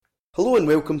Hello and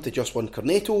welcome to Just One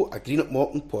Cornetto, a Green Up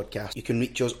Morton podcast. You can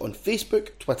reach us on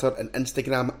Facebook, Twitter and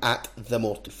Instagram at The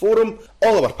Morton Forum.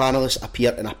 All our panellists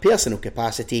appear in a personal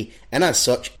capacity, and as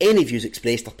such, any views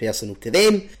expressed are personal to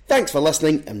them. Thanks for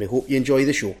listening, and we hope you enjoy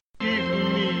the show.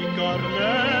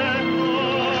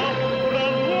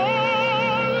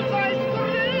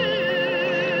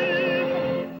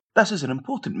 This is an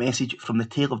important message from the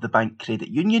Tail of the Bank Credit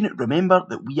Union. Remember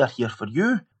that we are here for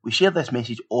you. We share this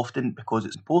message often because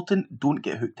it's important. Don't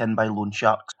get hooked in by loan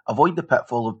sharks. Avoid the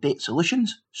pitfall of debt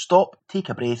solutions. Stop, take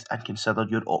a breath and consider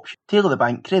your options. Tail of the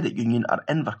Bank Credit Union are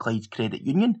Inverclyde's credit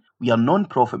union. We are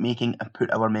non-profit making and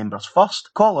put our members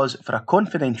first. Call us for a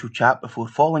confidential chat before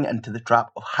falling into the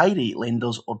trap of high-rate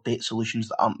lenders or debt solutions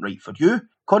that aren't right for you.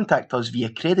 Contact us via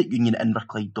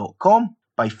creditunioninverclyde.com.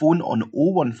 by phone on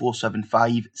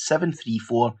 01475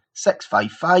 734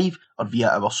 655 or via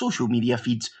our social media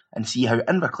feeds and see how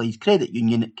Inverclyde Credit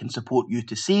Union can support you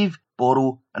to save,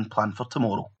 borrow and plan for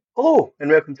tomorrow. Hello and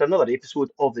welcome to another episode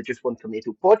of the Just One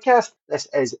Cornetto podcast. This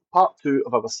is part 2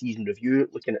 of our season review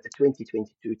looking at the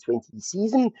 2022-20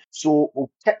 season. So we'll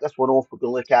kick this one off. We're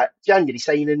going to look at January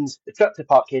signings, the trip to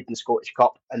Parkhead in the Scottish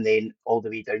Cup and then all the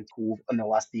way down to Cove on the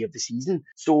last day of the season.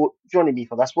 So joining me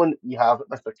for this one, we have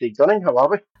Mr. Craig Dunning. How are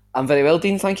we? I'm very well,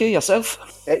 Dean, thank you.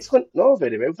 Yourself? Excellent. No,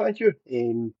 very well, thank you.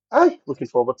 Looking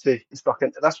forward to stuck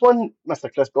into this one.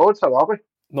 Mr. Chris Dodds, how are we?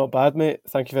 Not bad, mate.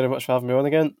 Thank you very much for having me on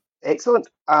again. Excellent.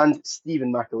 And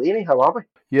Stephen McElhaney, how are we?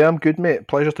 Yeah, I'm good, mate.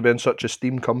 Pleasure to be in such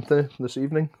esteemed company this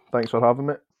evening. Thanks for having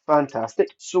me. Fantastic.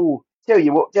 So, tell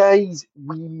you what, guys,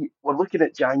 we were looking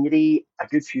at January. A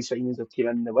good few signings have came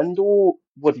in the window.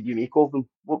 What did you make of them?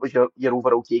 What was your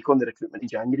overall take on the recruitment in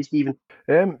January, Stephen?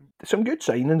 Some good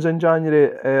signings in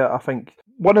January. I think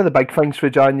one of the big things for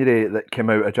January that came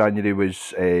out of January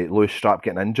was Lewis Strapp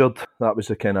getting injured. That was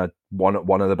the kind of one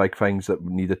of the big things that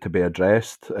needed to be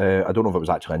addressed. I don't know if it was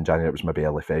actually in January, it was maybe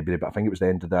early February, but I think it was the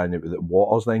end of January that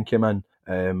Waters then came in.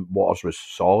 Waters was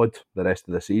solid the rest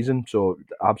of the season, so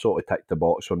absolutely ticked the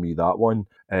box for me, that one.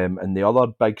 And the other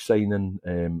big signing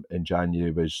in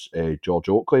January was George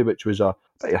Oakley, which was a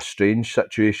strange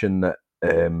situation that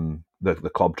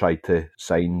the club tried to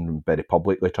sign, very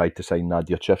publicly tried to sign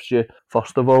Nadia Chifchi.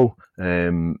 First of all,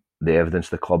 the evidence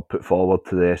the club put forward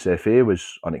to the SFA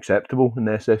was unacceptable in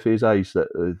the SFA's eyes, that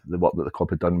the work that the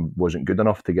club had done wasn't good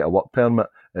enough to get a work permit,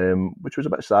 which was a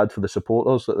bit sad for the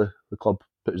supporters that the club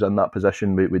put us in that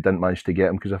position. We didn't manage to get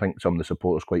him because I think some of the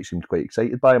supporters seemed quite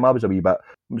excited by him. I was a wee bit,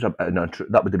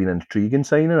 that would have been an intriguing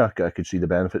signing. I could see the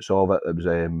benefits of it. It was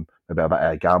maybe a bit of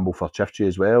a gamble for Chifchi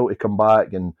as well to come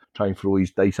back and try and throw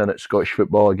his dice in at Scottish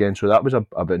football again. So that was a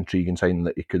bit intriguing signing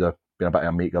that it could have been a bit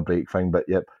of a make or break thing. But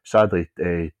yep, sadly,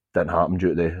 didn't happen due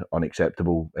to the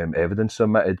unacceptable evidence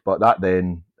submitted. But that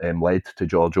then led to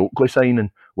George Oakley signing,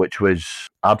 which was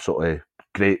absolutely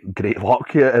great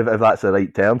luck, if that's the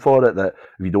right term for it, that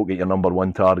if you don't get your number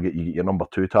one target, you get your number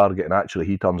two target, and actually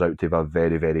he turns out to have a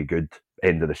very, very good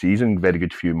end of the season, very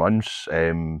good few months,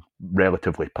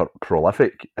 relatively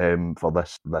prolific for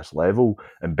this level,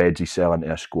 and beds his cell into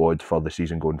a squad for the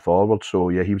season going forward. So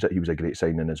yeah, he was a great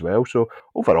signing as well. So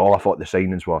overall, I thought the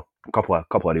signings were a couple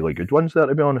of really good ones there,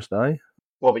 to be honest.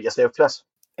 What about yourself, Chris?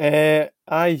 It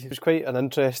was quite an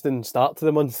interesting start to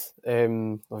the month.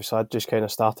 Obviously, I'd just kind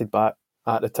of started back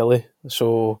at the Tilly,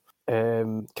 so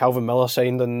Calvin Miller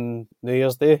signed on New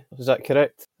Year's Day. Is that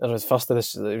correct? Or was first of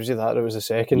this? It was that. It was the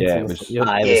second. Yeah, it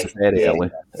was very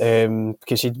early.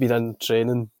 Because he'd been in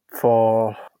training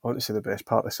for, I want to say, the best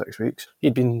part of 6 weeks.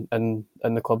 He'd been in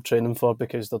the club training for,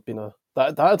 because there'd been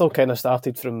that had all kind of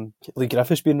started from Lee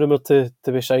Griffiths being rumoured to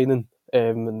be signing,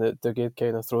 and that they'd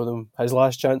kind of thrown him his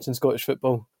last chance in Scottish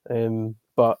football.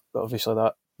 But obviously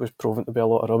that was proven to be a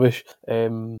lot of rubbish,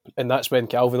 and that's when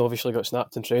Calvin obviously got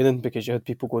snapped in training, because you had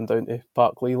people going down to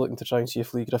Parkhead looking to try and see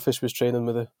if Lee Griffiths was training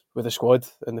with the squad,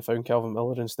 and they found Calvin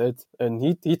Miller instead, and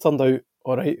he turned out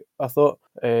alright, I thought.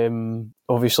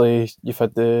 Obviously you've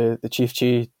had the Chief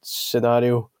Chi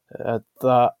scenario,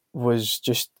 that was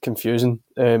just confusing.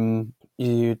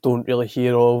 You don't really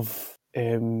hear of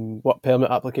what permit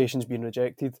applications being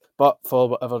rejected, but for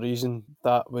whatever reason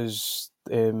that was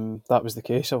the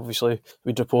case. Obviously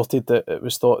we'd reported that it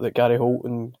was thought that Gary Holt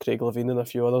and Craig Levine and a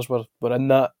few others were in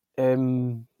that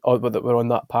or that were on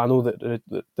that panel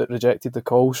that rejected the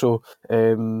call. So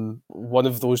one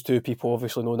of those two people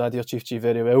obviously know Nadia Chifchi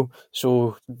very well,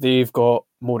 so they've got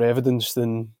more evidence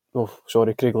than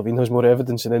Craig Levine has more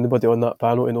evidence than anybody on that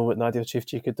panel to know what Nadia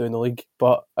Chifchi could do in the league.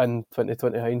 But in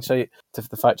 2020 hindsight,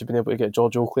 the fact of being able to get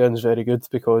George Oakley in is very good,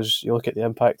 because you look at the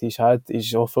impact he's had.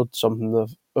 He's offered something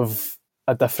of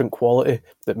a different quality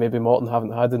that maybe Morton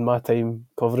haven't had in my time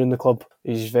covering the club.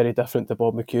 He's very different to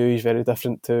Bob McHugh, he's very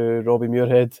different to Robbie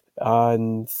Muirhead,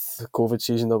 and the COVID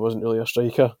season there wasn't really a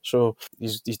striker, so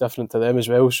he's different to them as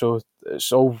well. So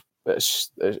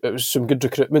it was some good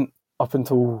recruitment up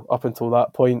until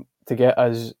that point. To get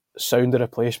as sound a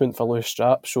replacement for Lewis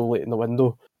Strapp so late in the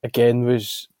window again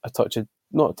was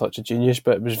not a touch of genius,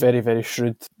 but it was very, very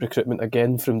shrewd recruitment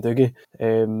again from Dougie.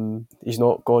 He's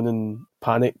not gone and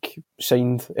panic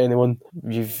signed anyone.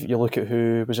 You look at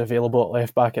who was available at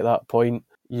left back at that point,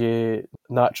 you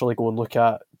naturally go and look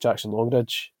at Jackson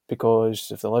Longridge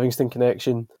because of the Livingston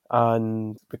connection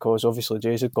and because obviously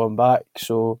Jays had gone back.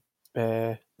 So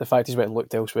the fact he's went and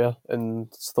looked elsewhere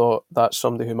and thought that's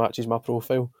somebody who matches my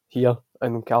profile here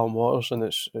in Callum Waters, and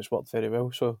it's worked very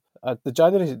well. So the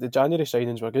January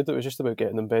signings were good. It was just about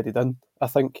getting them bedded in, I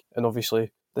think, and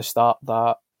obviously the start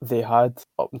that they had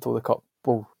up until the cup.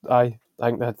 Well, I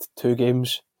think they had 2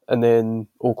 games, and then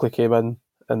Oakley came in,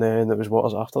 and then it was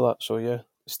Waters after that. So yeah,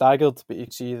 staggered, but you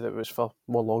can see that it was for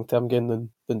more long-term gain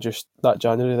than just that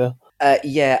January there.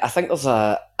 Yeah, I think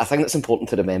I think that's important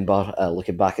to remember.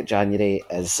 Looking back at January,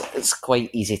 is it's quite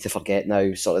easy to forget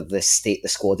now sort of the state the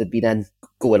squad had been in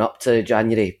going up to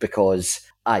January, because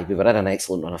we were in an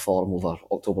excellent run of form over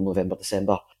October, November,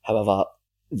 December. However,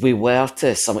 we were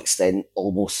to some extent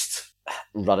almost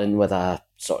running with a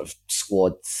sort of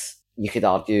squad, you could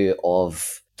argue,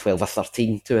 of 12 or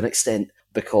 13 to an extent,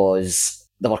 because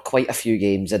there were quite a few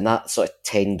games in that sort of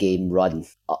 10-game run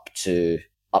up to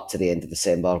the end of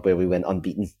December where we went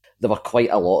unbeaten. There were quite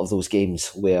a lot of those games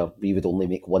where we would only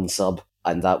make one sub,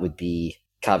 and that would be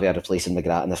Caviar replacing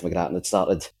McGrattan if McGrattan had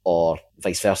started, or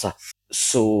vice versa.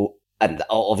 So, and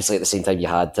obviously at the same time you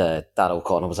had Darryl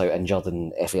Connor was out injured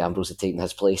and Effie Ambrose had taken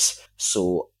his place.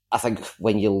 So I think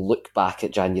when you look back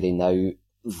at January now,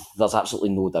 there's absolutely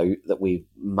no doubt that we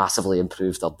massively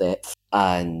improved our depth.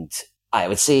 And I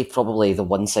would say probably the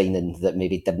one signing that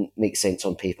maybe didn't make sense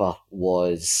on paper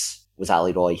was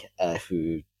Ali Roy,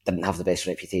 who didn't have the best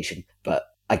reputation. But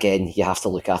again, you have to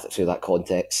look at it through that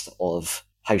context of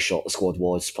how short the squad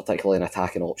was, particularly in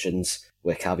attacking options,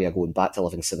 with Caviar going back to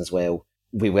Livingston as well.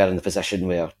 We were in the position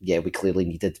where, we clearly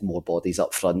needed more bodies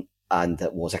up front, and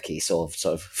it was a case of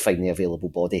sort of finding the available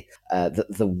body.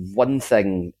 The one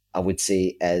thing I would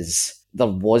say is there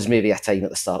was maybe a time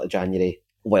at the start of January,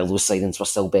 while those signings were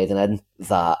still bedding in,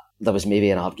 that there was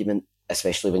maybe an argument,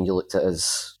 especially when you looked at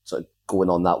us sort of going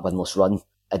on that winless run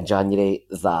in January,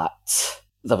 that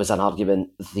there was an argument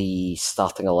the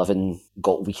starting 11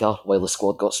 got weaker while the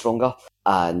squad got stronger.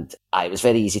 And it was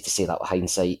very easy to say that with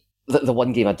hindsight. The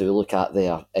one game I do look at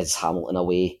there is Hamilton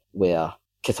away, where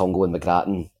Katongo and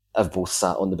McGrattan have both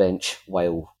sat on the bench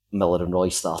while Miller and Roy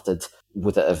started.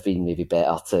 Would it have been maybe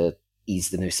better to ease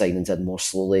the new signings in more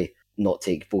slowly, not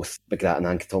take both McGrattan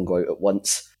and Katongo out at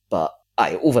once? But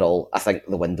overall, I think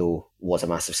the window was a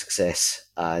massive success,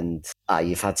 and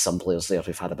you've had some players there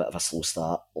who've had a bit of a slow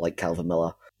start, like Calvin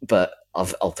Miller, but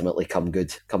have ultimately come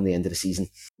good come the end of the season.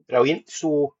 Brilliant.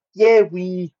 So, yeah,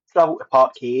 we travelled to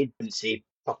Parkhead. I wouldn't say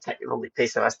particularly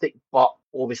pessimistic, but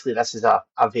obviously this is a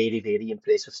very, very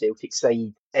impressive Celtic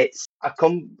side. I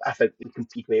think we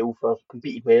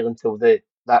competed well until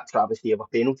that travesty of a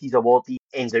penalties awardee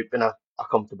ends up being a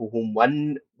comfortable home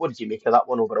win. What did you make of that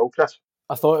one overall, Chris?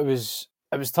 I thought it was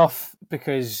tough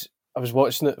because I was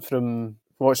watching it from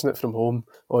home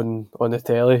on the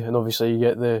telly, and obviously you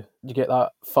get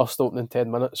that first opening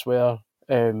 10 minutes where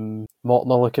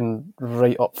Morton are looking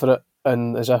right up for it,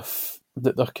 and as if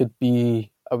that there could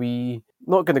be a wee,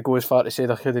 not going to go as far to say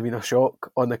there could have been a shock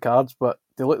on the cards, but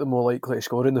they looked the more likely to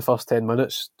score in the first 10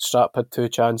 minutes. Strap had 2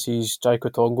 chances,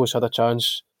 Jaiko Tongo's had a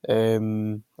chance, I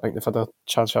think they've had a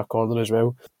chance for a corner as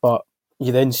well, but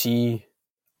you then see,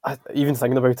 even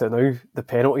thinking about it now, the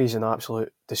penalty is an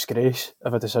absolute disgrace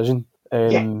of a decision.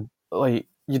 Like,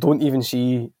 you don't even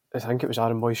see, I think it was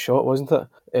Aaron Boy's shot, wasn't it?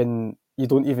 And you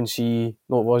don't even see,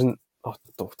 no, it wasn't. Oh,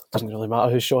 it doesn't really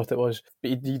matter whose shot it was,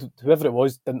 but whoever it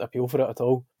was didn't appeal for it at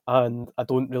all. And I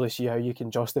don't really see how you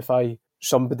can justify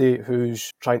somebody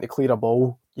who's trying to clear a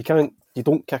ball. You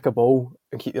don't kick a ball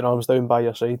and keep your arms down by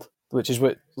your side, which is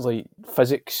what, like,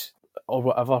 physics or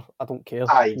whatever, I don't care.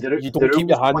 You don't keep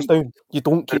your hands down. You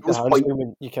don't keep your hands down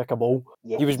when you kick a ball.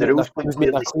 Yeah, he was making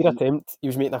a clear attempt. He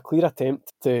was making a clear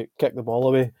attempt to kick the ball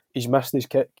away. He's missed his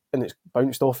kick, and it's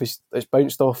bounced off. It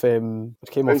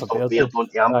came off a Beardy.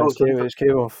 It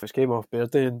came off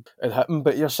Beardy and hit him.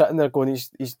 But you're sitting there going,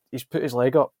 he's put his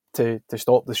leg up to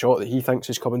stop the shot that he thinks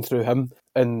is coming through him,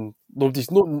 and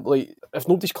if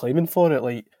nobody's claiming for it,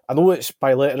 like, I know it's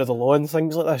by letter of the law and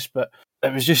things like this, but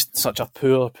it was just such a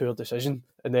poor decision.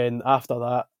 And then after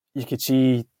that, you could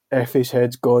see Effie's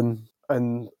head's gone,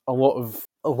 and a lot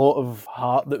of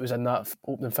heart that was in that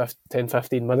opening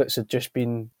 10-15 minutes had just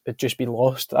been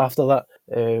lost after that.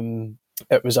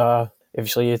 It was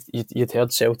obviously you'd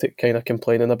heard Celtic kind of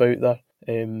complaining about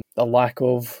the lack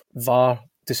of VAR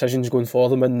decisions going for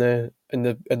them in the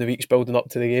weeks building up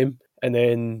to the game. And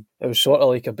then it was sort of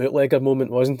like a bootlegger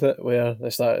moment, wasn't it? Where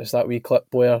it's that wee clip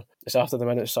where it's after the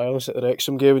minute of silence at the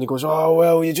Wrexham game, and he goes, "Oh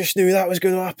well, you just knew that was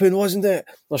going to happen, wasn't it?"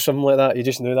 Or something like that. You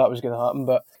just knew that was going to happen.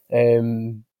 But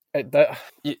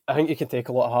I think you can take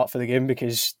a lot of heart for the game,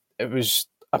 because it was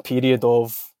a period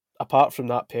of, apart from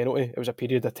that penalty, it was a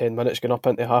period of 10 minutes going up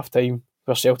into half time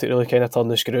where Celtic really kind of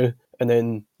turned the screw, and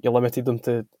then you limited them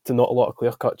to not a lot of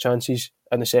clear cut chances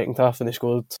in the second half, and they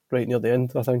scored right near the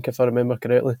end, I think, if I remember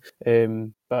correctly.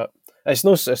 But it's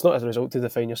not as a result to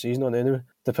define your season on anyway,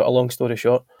 to put a long story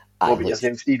short. What about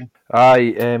yourself, Stephen?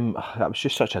 Aye, that was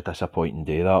just such a disappointing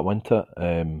day, that, wasn't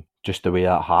it? Just the way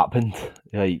that happened.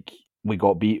 Like, we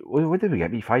got beat. What did we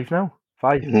get beat? 5-0?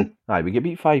 5? Mhm. Aye, we get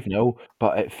beat 5-0,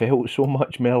 but it felt so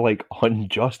much more like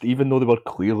unjust, even though they were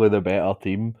clearly the better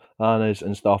team than us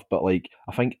and stuff. But like,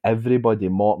 I think everybody,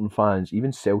 Morton fans,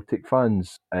 even Celtic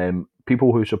fans,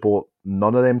 people who support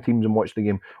none of them teams and watch the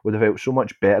game, would have felt so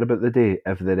much better about the day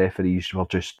if the referees were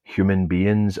just human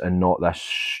beings and not this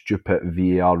stupid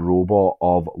VAR robot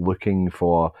of looking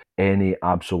for any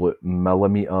absolute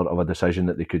millimetre of a decision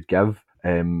that they could give.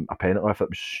 A penalty if it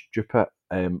was stupid.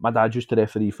 My dad used to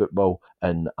referee football,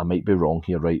 and I might be wrong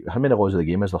here, right? How many laws of the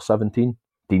game is there? 17?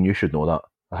 Dean, you should know that.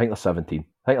 I think there's 17.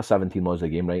 I think there's 17 laws of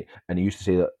the game, right? And he used to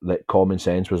say that common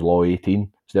sense was law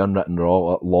 18. It's the unwritten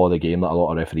law of the game that a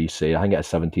lot of referees say. I think it's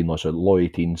 17 laws, so law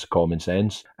 18 is common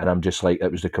sense. And I'm just like,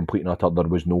 it was the complete and utter, there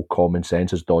was no common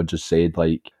sense, as Dodge has said.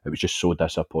 Like, it was just so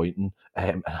disappointing.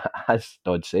 As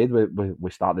Dodge said, we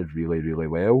started really, really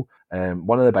well.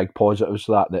 One of the big positives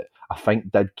that I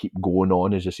think did keep going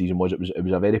on as the season was, it was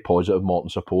a very positive Morton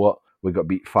support. We got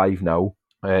beat 5-0.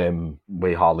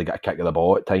 We hardly got a kick of the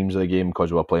ball at times of the game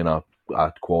because we were playing a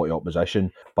quality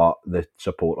opposition, but the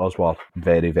supporters were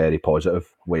very, very positive.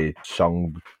 We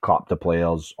sung, clapped the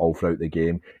players all throughout the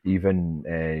game. Even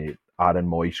Aaron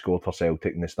Moy scored for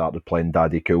Celtic and they started playing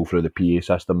Daddy Cool through the PA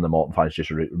system. The Morton fans just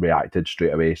reacted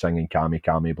straight away, singing Cammy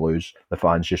Cammy Blues. The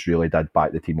fans just really did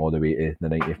back the team all the way to the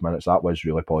 90th minutes. That was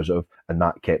really positive, and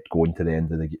that kept going to the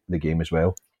end of the game as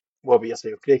well. What about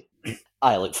yourself, Craig?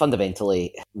 Aye, look,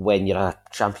 fundamentally, when you're a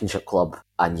championship club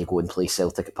and you go and play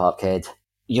Celtic at Parkhead,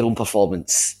 your own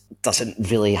performance doesn't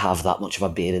really have that much of a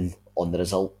bearing on the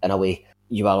result. In a way,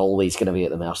 you are always going to be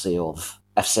at the mercy of,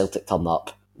 if Celtic turn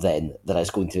up, then there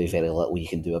is going to be very little you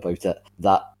can do about it.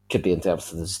 That could be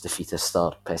interpreted as defeatist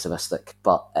or pessimistic,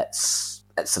 but it's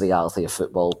the reality of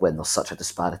football when there's such a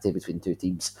disparity between two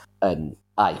teams. And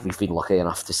aye, we've been lucky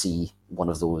enough to see one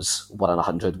of those 1 in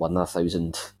 100, 1 in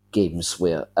 1,000 games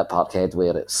where at Parkhead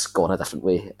where it's gone a different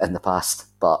way in the past.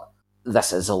 But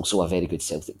this is also a very good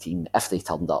Celtic team. If they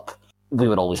turned up, we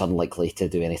were always unlikely to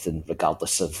do anything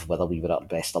regardless of whether we were at our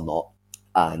best or not.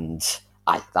 And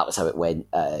aye, that was how it went.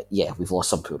 Yeah, we've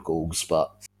lost some poor goals,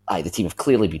 but aye, the team have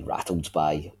clearly been rattled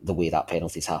by the way that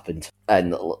penalty's happened.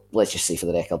 And let's just say for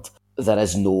the record, there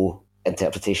is no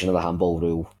interpretation of the handball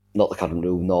rule, not the current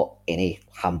rule, not any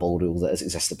handball rule that has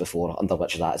existed before under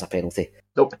which that is a penalty.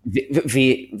 Nope.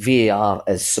 VAR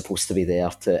is supposed to be there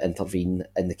to intervene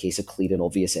in the case of clear and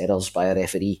obvious errors by a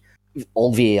referee.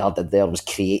 All VAR did there was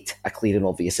create a clear and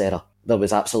obvious error. There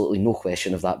was absolutely no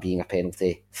question of that being a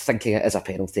penalty. Thinking it is a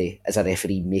penalty is a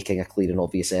referee making a clear and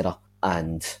obvious error,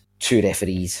 and 2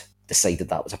 referees decided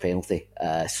that was a penalty.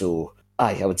 So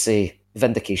I would say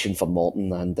vindication for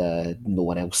Morton and no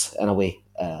one else in a way.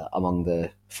 Among the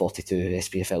 42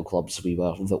 SPFL clubs, we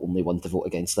were the only one to vote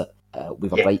against it. We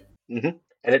were right. Mm-hmm.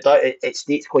 And it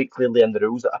states quite clearly in the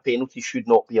rules that a penalty should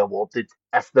not be awarded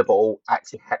if the ball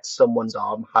actually hits someone's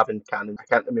arm, having cannon. I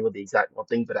can't remember the exact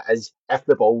wording, but it is, if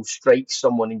the ball strikes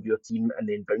someone in your team and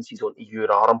then bounces onto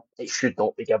your arm, it should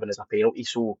not be given as a penalty.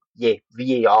 So, yeah,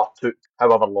 VAR took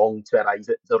however long to arrive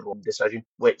at the wrong decision,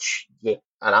 which, yeah,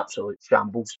 an absolute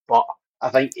shambles. But I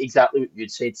think exactly what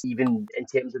you'd said, Stephen, in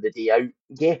terms of the day out,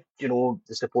 yeah,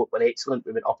 the support were excellent.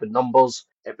 We went up in numbers.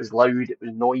 It was loud. It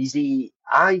was noisy.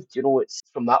 It's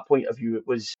from that point of view, it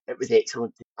was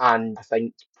excellent. And I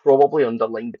think probably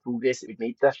underlined the progress that we've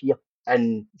made this year.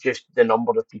 And just the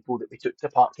number of people that we took to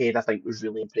Parkhead, I think, was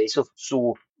really impressive.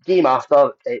 So, game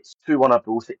after, it's 2-1 at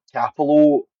both at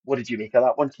Capello. What did you make of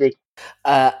that one, Craig?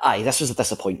 Aye, this was a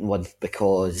disappointing one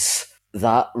because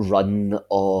that run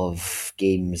of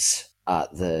games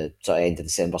at the sort of end of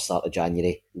December, start of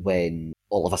January, when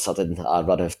all of a sudden a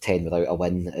run of 10 without a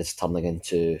win is turning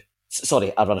into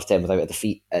sorry, a run of 10 without a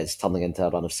defeat is turning into a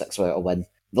run of 6 without a win.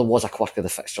 There was a quirk of the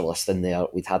fixture list in there.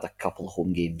 We'd had a couple of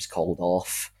home games called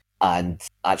off, and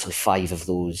actually 5 of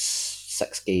those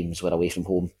 6 games were away from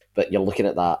home. But you're looking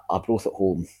at that, Arbroath at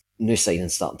home, new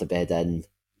signings starting to bed in.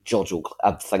 George Oakley,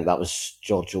 I think that was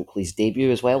George Oakley's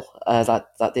debut as well,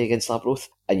 that day against Arbroath.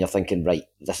 And you're thinking, right,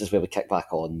 this is where we kick back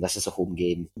on. This is a home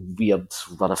game. Weird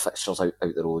run of fixtures out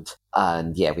the road.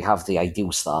 And yeah, we have the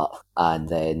ideal start. And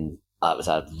then that was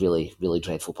a really, really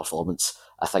dreadful performance.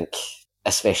 I think,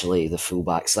 especially the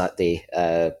fullbacks that day,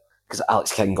 because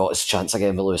Alex King got his chance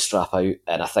again with Lewis Strap out.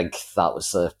 And I think that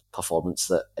was the performance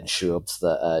that ensured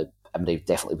that Emery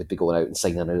definitely would be going out and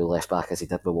signing a new left back as he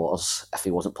did with Waters if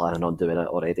he wasn't planning on doing it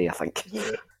already, I think.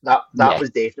 Yeah, that was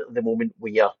definitely the moment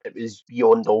where it was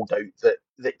beyond all doubt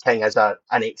that King is an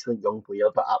excellent young player,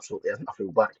 but absolutely isn't a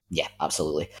fullback. Yeah,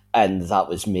 absolutely. And that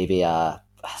was maybe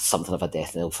something of a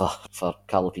death knell for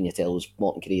Carlo Pignatello's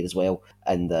Morton career as well.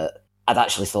 And I'd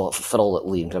actually thought, for all that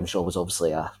Liam Grimshaw was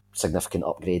obviously a significant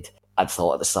upgrade, I'd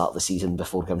thought at the start of the season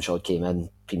before Grimshaw came in,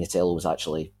 Pignatello was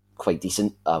actually quite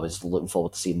decent. I was looking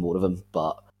forward to seeing more of him,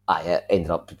 but it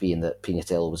ended up being that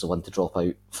Pignatello was the one to drop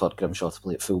out for Grimshaw to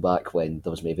play at fullback when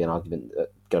there was maybe an argument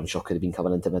that Grimshaw could have been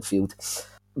coming into midfield.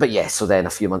 But yeah, so then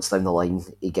a few months down the line,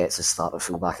 he gets his start at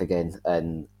fullback again,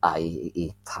 and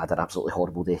he had an absolutely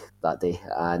horrible day that day,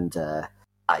 and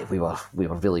we were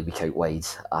really weak out wide,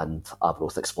 and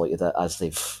Arbroath exploited it as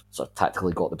they've sort of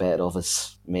tactically got the better of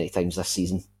us many times this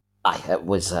season. It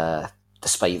was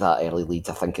despite that early lead,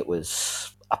 I think it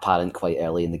was apparent quite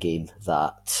early in the game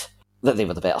that they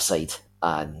were the better side,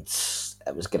 and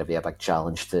it was going to be a big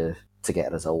challenge to get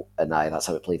a result, and that's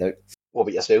how it played out. What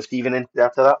about yourself, Stephen,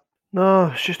 after that? No,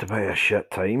 it's just about a shit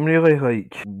time, really.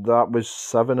 Like, that was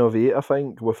 7 of 8, I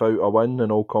think, without a win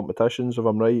in all competitions, if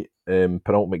I'm right.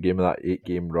 Penultimate game of that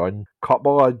 8-game run.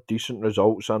 Couple of decent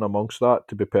results in amongst that,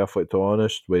 to be perfectly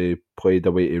honest. We played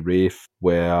away to Rafe,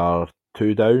 where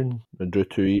 2 down and drew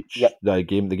 2 each. Yep. The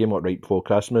game went right before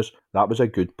Christmas. That was a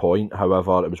good point.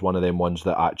 However, it was one of them ones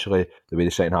that actually, the way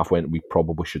the second half went, we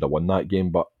probably should have won that game,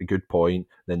 but a good point.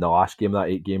 Then the last game of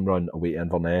that 8-game run, away to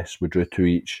Inverness, we drew 2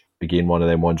 each. Again, one of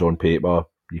them ones on paper,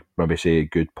 you maybe say a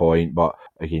good point, but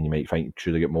again, you might think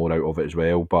should have get more out of it as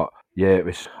well. But yeah, it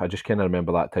was. I just kind of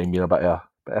remember that time being a bit of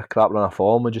crap run of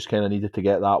form. We just kind of needed to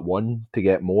get that one to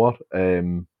get more,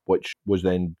 which was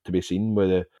then to be seen with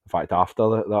the fact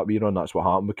after that wee run, that's what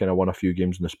happened. We kind of won a few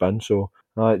games in the spin, so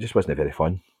it just wasn't very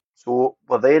fun. So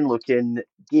we're then looking,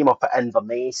 game up at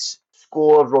Inverness,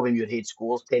 score, Robbie Muirhead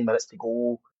scores, 10 minutes to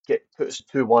go, puts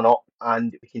 2-1 up,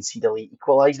 and we can see the late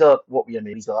equaliser. What were your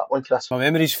memories of that one, Chris? My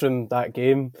memories from that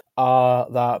game are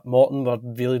that Morton were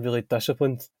really, really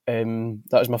disciplined. That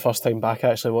was my first time back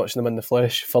actually watching them in the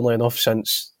flesh, funnily enough,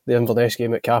 since the Inverness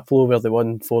game at Capello where they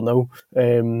won 4-0.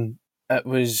 It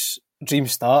was dream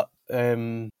start.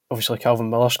 Obviously Calvin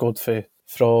Miller scored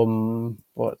from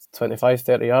 25,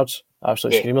 30 yards.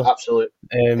 Absolute screamer. Absolute.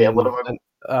 Into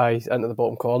the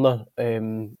bottom corner.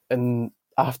 And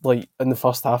after, in the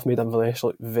first half, made Inverness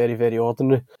look very, very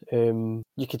ordinary.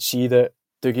 You could see that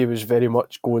Dougie was very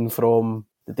much going from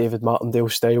the David Martindale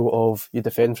style of you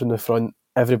defend from the front,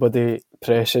 everybody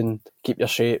pressing, keep your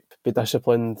shape, be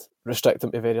disciplined, restrict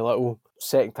them to very little.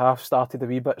 Second half started a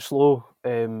wee bit slow.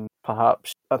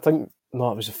 Perhaps I think it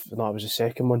was the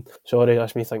second one. Sorry,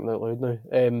 that's me thinking out loud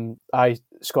now.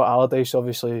 Scott Allardyce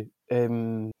obviously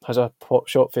has a pop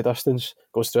shot for distance,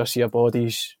 goes through a sea of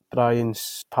bodies.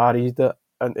 Brian's parried it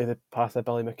into the path of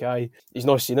Billy Mackay. He's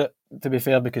not seen it, to be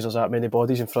fair, because there's that many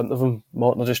bodies in front of him.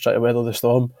 Morton are just trying to weather the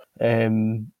storm.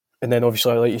 And then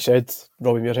obviously, like you said,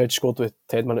 Robbie Muirhead scored with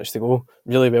 10 minutes to go.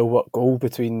 Really well worked goal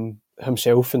between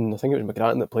himself and I think it was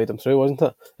McGrattan that played him through, wasn't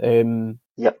it?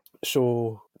 Yep.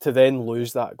 So to then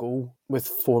lose that goal with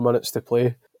 4 minutes to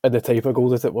play, and the type of goal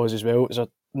that it was as well, it was a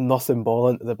nothing ball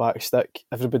into the back stick.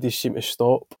 Everybody seemed to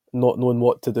stop, not knowing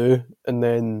what to do, and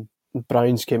then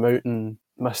Brian's came out and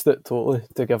missed it totally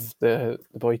to give the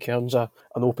boy Kearns an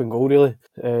open goal, really.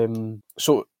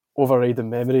 So overriding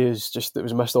memory is just it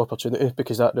was a missed opportunity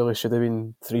because that really should have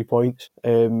been 3 points.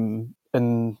 And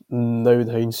now in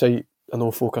hindsight, I know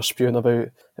folk are spewing about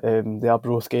the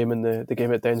Arbroath game and the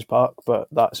game at Dens Park, but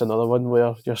that's another one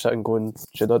where you're sitting going,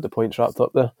 should have had the points wrapped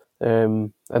up there.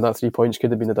 And that 3 points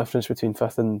could have been the difference between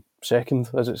 5th and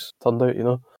 2nd, as it's turned out, you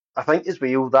know. I think as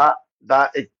well that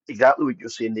is exactly what you're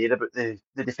saying there about the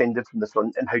defending from the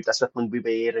front and how disciplined we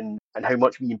were and how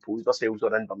much we imposed ourselves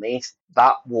on Inverness.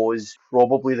 That was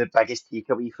probably the biggest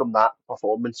takeaway from that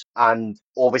performance. And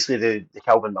obviously the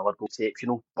Calvin Miller goal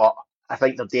exceptional, but I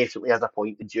think there definitely is a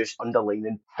point in just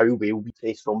underlining how well we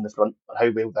press from the front, or how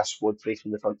well this squad pressed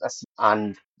from the front this season.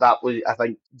 And I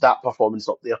think that performance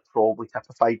up there probably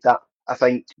typified that. I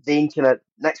think then kind of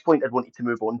next point I'd wanted to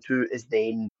move on to is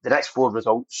then the next four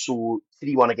results. So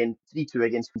 3-1 again, 3-2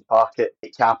 against Queen's Park at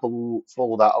Capello,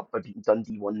 follow that up by beating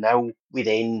Dundee 1-0. We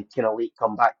then kind of late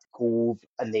come back to Cove,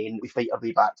 and then we fight our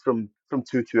way back from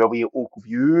 2-2 away at Oak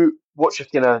View. What's your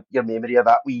kind of your memory of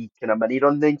that wee kind of mini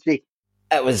run then, Craig?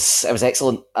 It was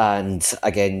excellent, and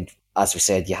again, as we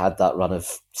said, you had that run of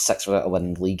 6 without a win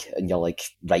in the league, and you're like,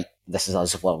 right, this is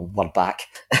us, we're back,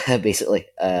 basically.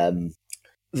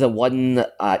 The one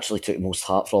I actually took most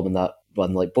heart from in that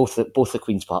run, like both the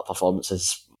Queen's Park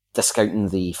performances, discounting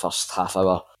the first half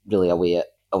hour really away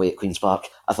at Queen's Park,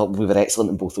 I thought we were excellent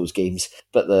in both those games.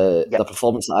 But the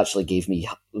performance that actually gave me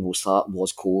the most heart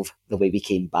was Cove. The way we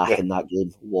came back in that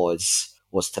game was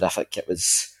terrific. It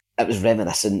was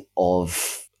reminiscent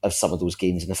of some of those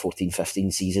games in the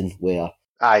 14-15 season where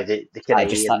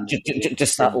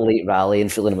just that late rally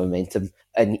and feeling of momentum.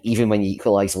 And even when you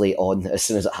equalise late on, as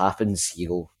soon as it happens, you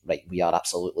go, right, we are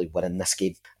absolutely winning this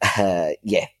game.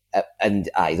 And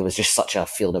there was just such a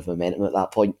feeling of momentum at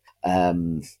that point.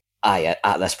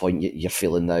 At this point, you're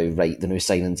feeling now, right, the new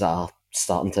signings are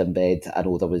starting to embed. I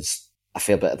know there was a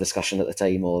fair bit of discussion at the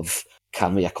time of,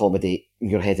 can we accommodate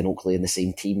Muirhead and Oakley in the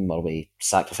same team? Are we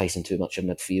sacrificing too much in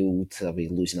midfield? Are we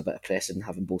losing a bit of pressing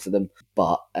having both of them?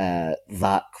 But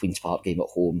that Queen's Park game at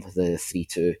home, the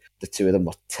 3-2, the two of them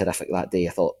were terrific that day.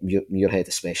 I thought Muirhead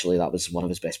especially, that was one of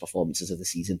his best performances of the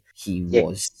season. He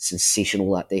was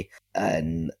sensational that day.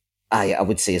 And I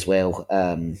would say as well,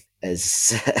 is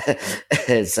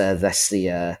this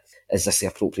the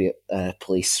appropriate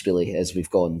place really, as we've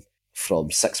gone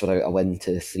from 6 without a win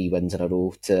to 3 wins in a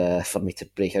row for me to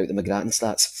break out the McGrattan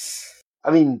stats?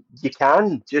 I mean, you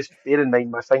can. Just bear in mind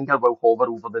my finger will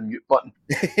hover over the mute button.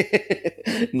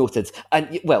 Noted.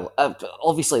 And, well,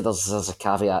 obviously there's a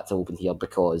caveat to open here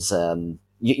because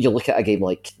you look at a game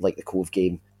like the Cove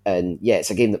game, and yeah,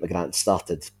 it's a game that McGrattan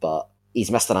started, but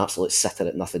he's missed an absolute sitter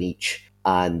at nothing each,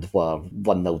 and we're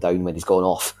 1-0 down when he's gone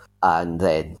off. And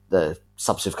then the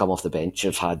subs who've come off the bench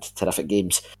have had terrific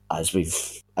games as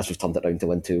we've turned it around to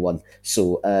win 2-1.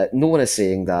 So no one is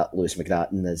saying that Lewis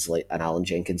McGrattan is like an Alan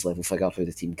Jenkins level figure who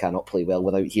the team cannot play well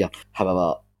without here.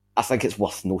 However, I think it's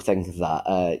worth noting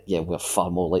that we're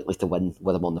far more likely to win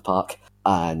with him on the park.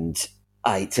 And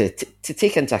to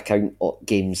take into account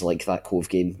games like that Cove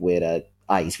game where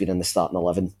he's been in the starting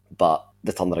 11, but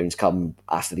the turnarounds come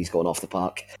after he's gone off the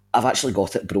park. I've actually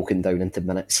got it broken down into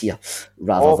minutes here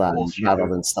rather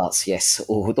than starts. Yes.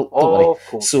 Oh, don't worry.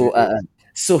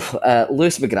 So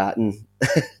Lewis McGrattan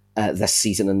this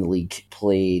season in the league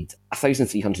played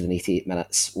 1,388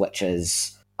 minutes, which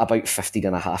is about 15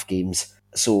 and a half games.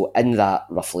 So in that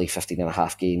roughly 15 and a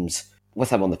half games,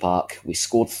 with him on the park, we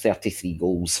scored 33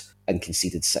 goals and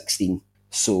conceded 16.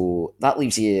 So that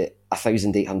leaves you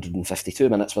 1,852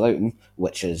 minutes without him,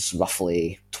 which is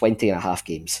roughly 20 and a half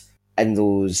games. In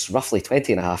those roughly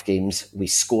 20 and a half games, we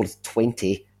scored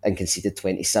 20 and conceded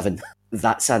 27.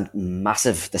 That's a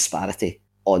massive disparity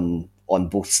on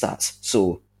both stats.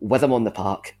 So with him on the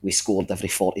park, we scored every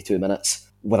 42 minutes.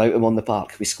 Without him on the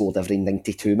park, we scored every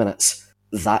 92 minutes.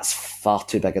 That's far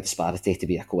too big a disparity to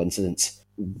be a coincidence.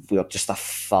 We're just a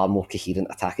far more coherent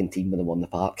attacking team with him on the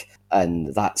park,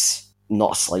 and that's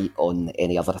not a slight on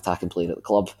any other attacking player at the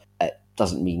club. It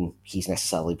doesn't mean he's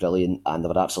necessarily brilliant, and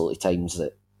there were absolutely times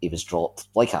that he was dropped,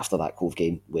 like after that Cove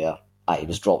game, where he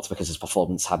was dropped because his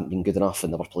performance hadn't been good enough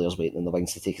and there were players waiting in the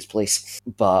wings to take his place.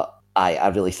 But I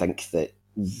really think that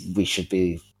we should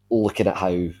be looking at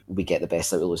how we get the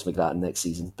best out of Lewis McGrattan next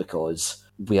season, because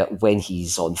when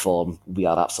he's on form, we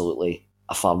are absolutely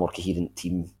a far more coherent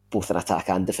team, both in attack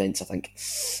and defence, I think.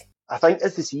 I think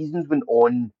as the season's went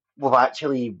on, we're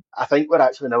actually now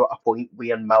at a point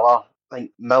where Miller,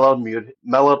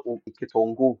 Oakley,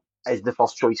 Katongo is the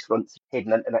first choice front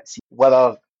heading into next season.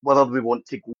 Whether we want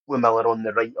to go with Miller on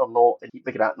the right or not and keep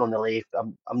McGrattan on the left,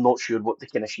 I'm not sure what the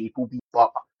kind of shape will be.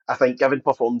 But I think given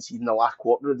performances in the last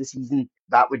quarter of the season,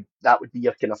 that would be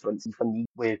your kind of front three for me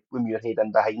with Muirhead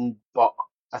in behind. But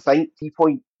I think key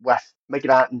point with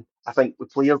McGrattan, I think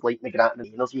with players like McGrattan and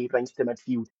the energy he brings to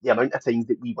midfield, the amount of times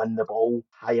that we win the ball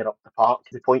higher up the park,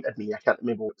 the point of me, I can't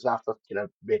remember what it was after kind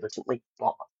of very recently,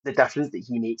 but the difference that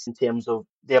he makes in terms of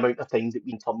the amount of times that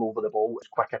we can turn over the ball is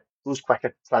quicker. Those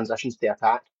quicker transitions to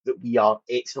attack that we are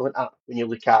excellent at when you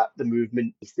look at the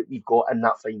movement that we've got in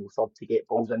that final third to get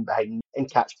balls in behind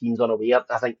and catch teams unaware.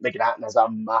 I think McGrattan is a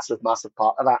massive, massive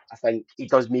part of that. I think he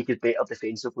does make us better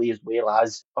defensively as well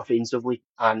as offensively,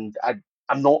 and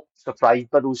I'm not surprised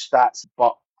by those stats,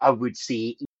 but I would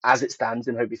say as it stands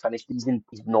and how we finished the season,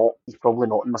 he's probably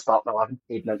not in my starting 11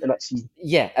 heading into next season.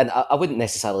 Yeah, and I wouldn't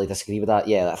necessarily disagree with that.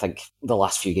 Yeah, I think the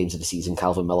last few games of the season,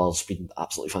 Calvin Miller's been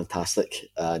absolutely fantastic,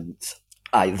 and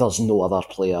there's no other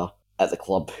player at the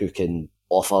club who can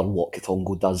offer what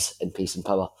Katongo does in pace and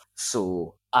power.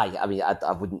 So, I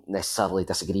wouldn't necessarily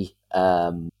disagree.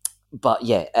 But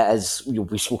yeah, it is.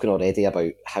 We've spoken already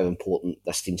about how important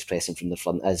this team's pressing from the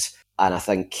front is, and I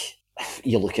think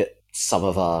you look at some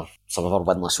of our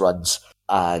winless runs,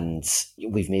 and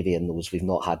we've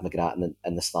not had McGrattan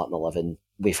in the starting 11.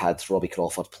 We've had Robbie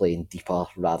Crawford playing deeper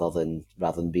rather than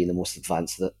being the most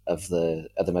advanced of the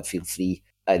midfield three.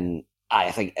 And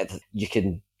I think you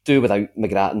can do without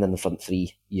McGrattan in the front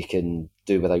three. You can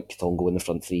do without Katongo in the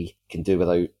front three. You can do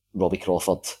without Robbie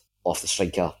Crawford off the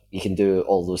striker. You can do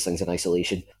all those things in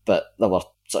isolation. But there were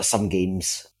sort of some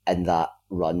games in that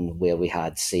run where we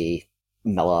had, say,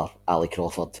 Miller, Ali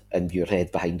Crawford and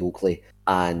Muirhead behind Oakley,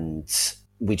 and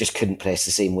we just couldn't press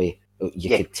the same way.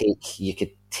 You could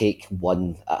take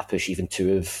one at a push, even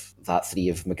two of that three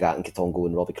of McGrattan, Katongo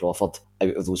and Robbie Crawford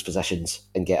out of those positions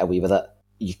and get away with it.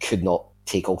 You could not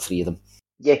take all three of them.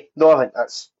 Yeah, no, I think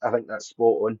that's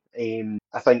spot on.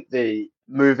 I think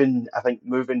moving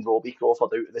Robbie Crawford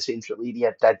out of the central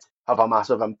area did have a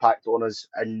massive impact on us,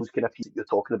 and those kind of pieces that you're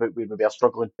talking about where we were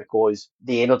struggling, because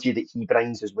the energy that he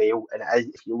brings as well. And it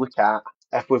is, if you look at,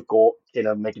 if we've got kind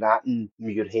of McGrattan,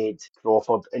 Muirhead,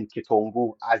 Crawford, and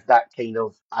Katongo as that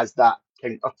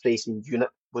counter pressing unit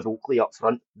with Oakley up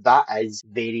front, that is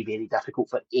very, very difficult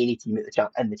for any team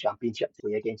at in the championship to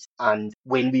play against. And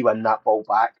when we win that ball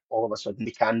back, all of a sudden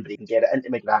we can break and get it into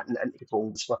McGrattan, into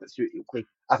Katongo, slip it through to Oakley.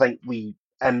 I think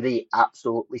Imre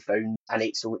absolutely found an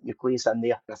excellent nucleus in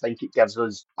there. I think it gives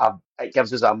us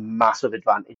a massive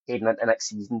advantage heading into next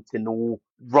season to know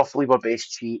roughly our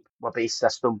best shape, our best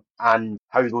system, and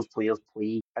how those players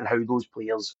play and how those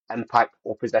players impact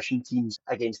opposition teams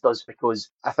against us,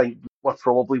 because I think we're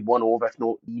probably one of, if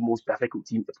not the most difficult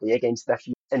team to play against this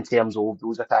year in terms of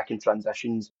those attacking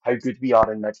transitions, how good we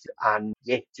are in midfield, and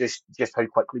just how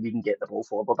quickly we can get the ball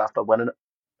forward after winning it.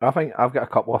 I think I've got a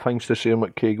couple of things to say on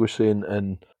what Craig was saying.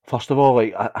 And first of all,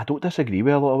 I don't disagree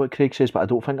with a lot of what Craig says, but I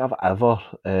don't think I've ever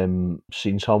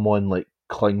seen someone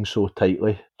cling so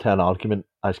tightly to an argument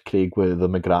as Craig with the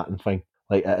McGrattan thing.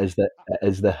 It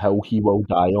is the hill he will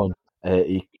die on.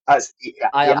 I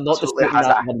am not disputing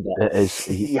that one bit. It is.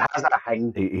 He has a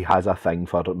thing. He has a thing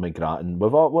for McGrattan.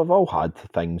 We've all had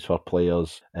things for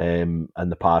players in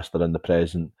the past or in the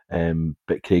present.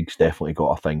 But Craig's definitely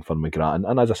got a thing for McGrattan.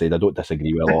 And as I said, I don't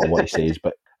disagree with a lot of what he says,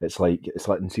 but it's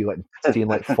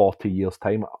seeing 40 years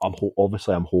time. I'm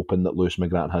hoping that Lewis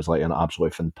McGrattan has an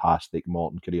absolutely fantastic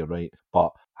Morton career, right?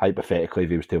 But hypothetically,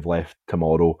 if he was to have left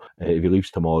tomorrow, if he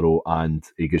leaves tomorrow and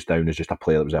he goes down as just a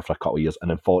player that was there for a couple of years, and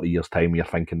in 40 years' time you're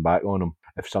thinking back on him,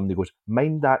 if somebody goes,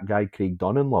 mind that guy Craig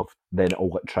Dunn then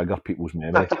it'll trigger people's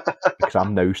memory. Because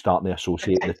I'm now starting to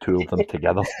associate the two of them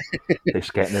together. It's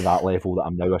getting to that level that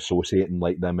I'm now associating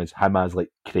them as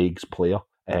Craig's player.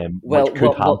 Which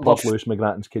could hamper Lewis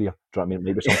McGrattan's career. Do you know what I mean?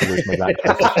 Maybe something Lewis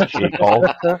McGrattan can shake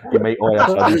off. You might all of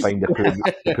a sudden find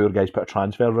the poor guy's put a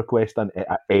transfer request in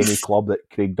at any club that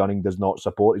Craig Dunning does not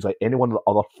support. He's like, anyone of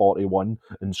the other 41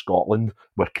 in Scotland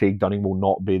where Craig Dunning will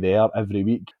not be there every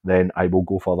week, then I will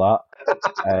go for that.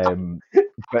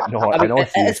 But no, in all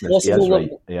seriousness, he is right.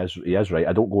 He is right.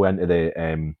 I don't go into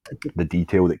the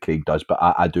detail that Craig does, but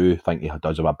I do think he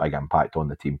does have a big impact on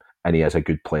the team, and he is a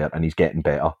good player, and he's getting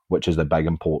better, which is the big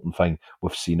important thing.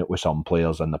 We've seen it with some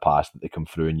players in the past that they come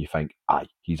through and you think, aye,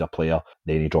 he's a player,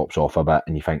 then he drops off a bit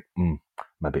and you think,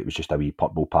 maybe it was just a wee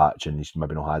purple patch and he's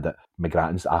maybe not had it.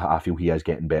 McGrattan's, I feel he is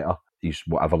getting better. He's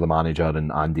whatever the manager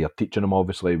and Andy are teaching him,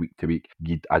 obviously, week to week.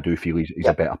 I do feel he's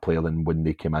a better player than when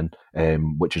they came in,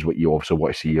 which is what you also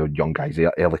want to see a young guys,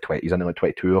 early 20s, isn't it,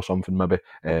 22 or something maybe?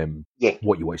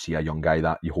 What you want to see a young guy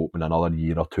that you hope in another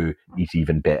year or two, he's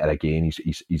even better again.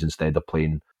 He's instead of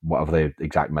playing whatever the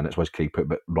exact minutes was, Craig put,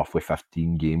 but roughly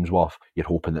 15 games worth, you're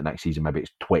hoping that next season maybe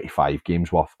it's 25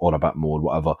 games worth or a bit more,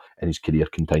 whatever, and his career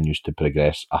continues to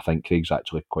progress. I think Craig's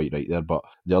actually quite right there. But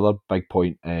the other big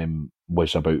point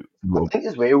was about... I think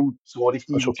as well, sorry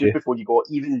Steve, okay. Just before you go,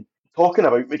 even talking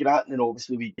about McGrattan, and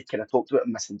obviously we kind of talked about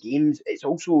him missing games, it's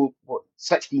also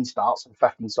 16 starts and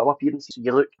 15 sub appearances. So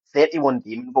you look, 31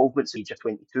 game involvements at age of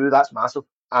 22, that's massive.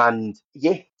 And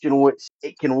it can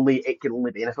only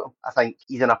benefit him. I think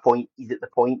he's at the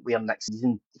point where next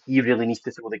season he really needs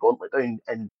to throw the gauntlet down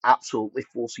and absolutely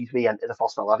force his way into the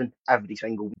first 11 every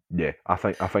single week. Yeah, I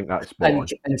think that's spot on.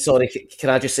 And sorry, can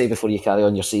I just say before you carry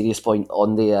on your serious point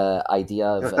on the idea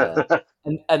of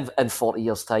in 40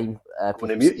 years' time,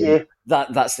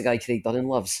 that's the guy Craig Dunning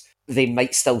loves. they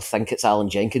might still think it's Alan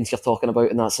Jenkins you're talking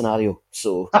about in that scenario.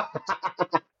 So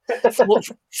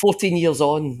 14 years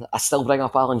on, I still bring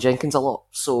up Alan Jenkins a lot.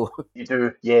 So You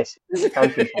do, yes.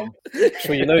 Can confirm.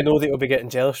 So you now know that you'll be getting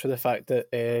jealous for the fact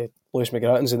that Lewis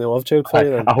McGrattan's in the Love Child for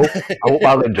you then? I hope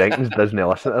Alan Jenkins doesn't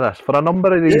listen to this. For a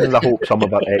number of reasons, I hope some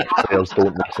of our ex-players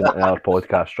don't listen to our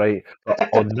podcast, right? But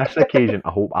on this occasion,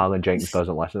 I hope Alan Jenkins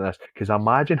doesn't listen to this, because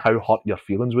imagine how hurt your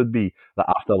feelings would be that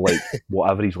after, like,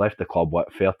 whatever he's left the club,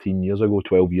 13 years ago,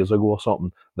 12 years ago or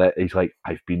something, that he's like,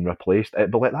 I've been replaced.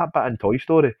 It'd be like that bit in Toy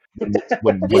Story,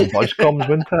 when Buzz comes,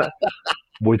 wouldn't it?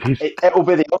 Would he? It'll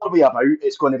be the other way about.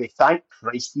 It's going to be, thank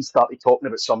Christ he started talking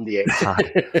about somebody else.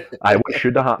 What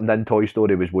should have happened in Toy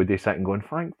Story was Woody sitting going,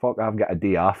 thank fuck I've got a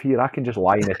day off here, I can just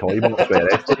lie in a toy box with the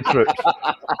rest of the troops.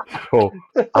 So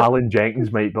Alan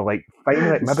Jenkins might be like,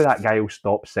 finally, maybe that guy will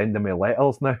stop sending me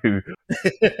letters now.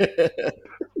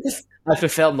 I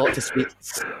prefer not to speak.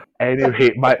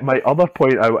 Anyway, my other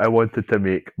point I wanted to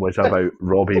make was about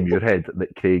Robbie Muirhead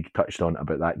that Craig touched on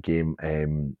about that game.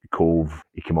 Cove,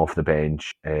 he came off the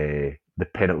bench. The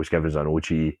penalty was given as an OG,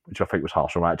 which I think was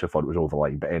harsh. I actually thought it was over the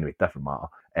line, but anyway, different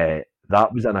matter.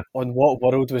 That was in a. On what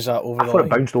world was that over I the thought line? it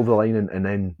bounced over the line and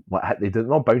then hit. They did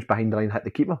not bounce behind the line, hit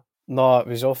the keeper. No, it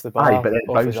was off the bar. Aye, but then it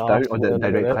off his bounced arse, down on and the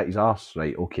then direct it. hit his arse.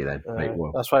 Right, okay then. Right,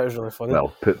 well, that's why it was really funny.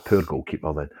 well, poor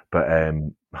goalkeeper then. But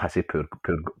I say poor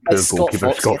It's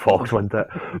goalkeeper, Scott Fox, Fox, wasn't it?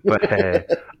 But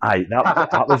aye,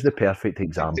 that was the perfect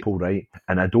example, right?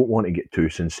 And I don't want to get too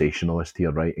sensationalist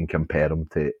here, right, and compare him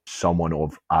to someone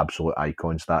of absolute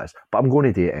icon status, but I'm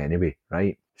going to do it anyway,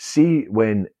 right? See,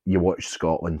 when you watched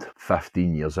Scotland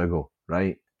 15 years ago,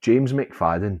 right? James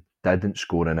McFadden didn't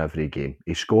score in every game.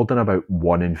 He scored in about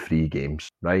 1 in 3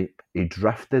 games, right? He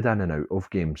drifted in and out of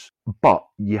games. But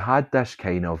you had this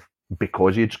kind of,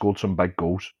 because he'd scored some big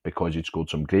goals, because he'd scored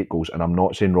some great goals, and I'm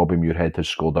not saying Robbie Muirhead has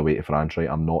scored away to France, right?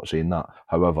 I'm not saying that.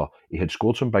 However, he had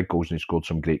scored some big goals and he scored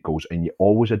some great goals, and you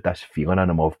always had this feeling in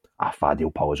him of, Faddy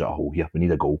will pull us out a hole here. We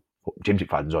need a goal. James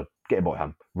McFadden's on. Get about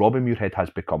him. Robbie Muirhead has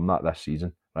become that this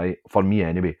season, right? For me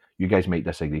anyway. You guys might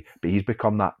disagree, but he's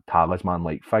become that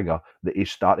talisman-like figure that he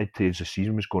started to, as the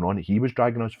season was going on, he was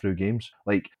dragging us through games.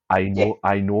 Like, I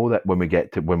know that when we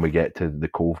get to the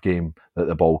Cove game that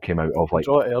the ball came out of, like,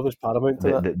 draw air was paramount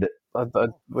to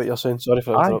that. What you're saying? Sorry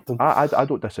for interrupting. I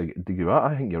don't disagree with that.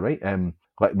 I think you're right.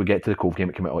 Like, we get to the Cove game,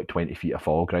 it came out like 20 feet of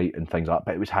fog, right, and things like that.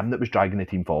 But it was him that was dragging the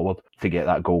team forward to get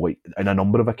that goal, like, in a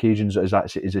number of occasions as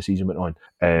the season went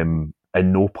on.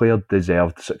 And no player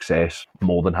deserved success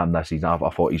more than him this season. I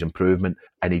thought his improvement,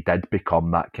 and he did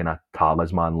become that kind of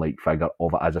talisman-like figure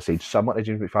of it. As I said, similar to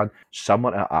James McFadden,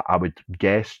 I would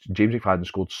guess James McFadden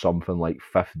scored something like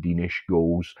 15-ish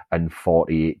goals and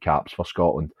 48 caps for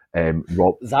Scotland.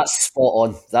 That's spot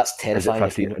on. That's terrifying.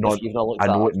 Is it 15? If you've not looked I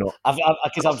know at it not.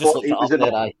 Because I've just looked it up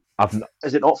there.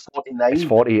 Is it not 49? It's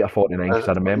 48 or 49, because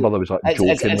I remember there was like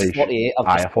jokingly. It's 48.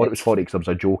 I thought it was 40 because there was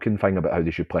a joking thing about how they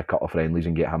should play cut of friendlies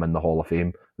and get him in the Hall of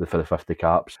Fame for the 50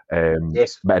 caps.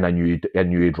 Yes. But I knew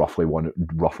he'd roughly won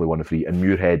a free, and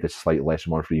Muirhead is slightly less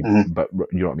than 1 free, but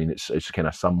you know what I mean. It's kind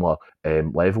of similar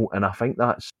level, and I think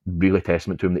that's really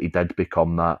testament to him that he did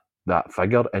become that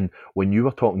figure. And when you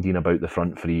were talking, Dean, about the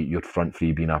front three, your front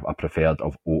three being a preferred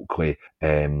of Oakley,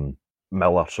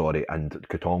 Miller, and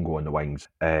Katongo on the wings.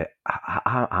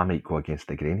 I might go against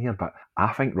the grain here, but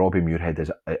I think Robbie Muirhead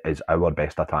is our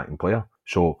best attacking player.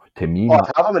 So to me, I'd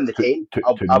have him in the 10.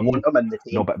 I want him in the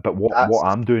 10. No, but what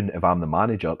I'm doing if I'm the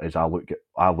manager is I look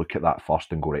at that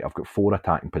first and go, right, I've got 4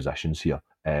 attacking positions here.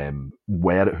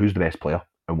 Who's the best player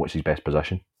and what's his best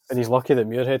position? And he's lucky that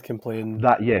Muirhead can play in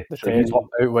that. Yeah, the 10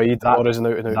 out wide or isn't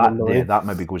out and out. That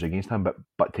maybe goes against him,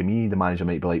 but to me, the manager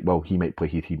might be like, well, he might play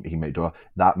here, he might do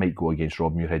that might go against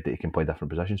Rob Muirhead that he can play different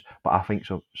positions. But I think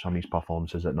some of his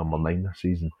performances at number 9 this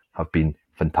season have been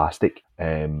fantastic,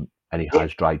 and he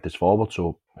has dragged us forward.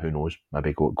 So who knows?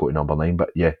 Maybe go to number 9. But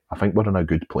yeah, I think we're in a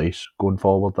good place going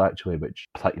forward actually, which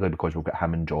particularly because we've got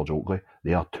him and George Oakley.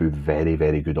 They are 2 very,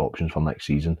 very good options for next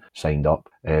season signed up.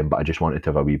 But I just wanted to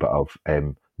have a wee bit of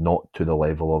not to the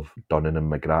level of Dunnan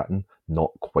and McGrattan,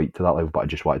 not quite to that level, but I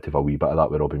just wanted to have a wee bit of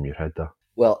that with Robbie Muirhead there.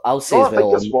 Well, I'll say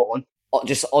as well,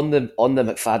 just on the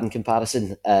McFadden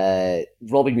comparison,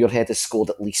 Robbie Muirhead has scored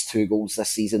at least 2 goals this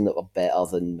season that were better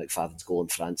than McFadden's goal in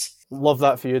France. Love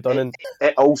that for you, Dunnan.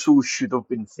 It also should have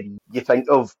been 3. You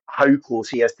think of how close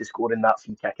he is to scoring that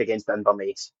free kick against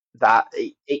Inverness. That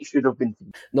it should have been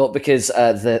 3. No, because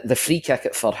the free kick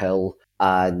at Firhill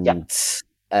and... Yep.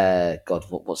 God,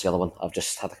 what's the other one? I've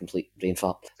just had a complete brain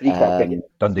fart. Free kick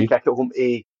Dundee. Free kick at home.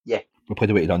 Yeah. We played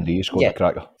away to Dundee, he scored a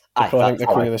cracker. I think the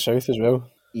Queen of the South as well.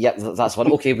 Yep, that's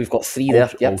one. Okay, we've got 3 there.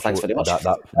 Yep, thanks very much.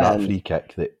 That free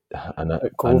kick and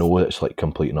I know it's like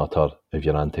complete and utter if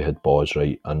your anti had balls,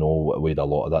 right? I know we had a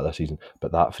lot of that this season,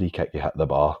 but that free kick you hit the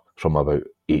bar from about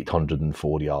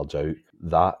 804 yards out.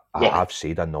 That I've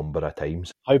said a number of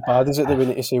times. How bad is it that we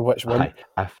need to say which one?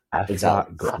 If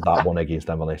Exactly. that one against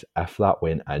Inverness, if that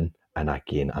went in, and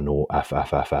again, I know if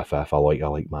I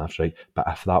like maths, right? But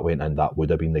if that went in, that would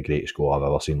have been the greatest goal I've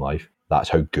ever seen live. That's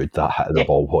how good that hit of the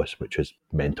ball was, which was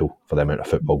mental for the amount of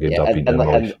football games I've been in my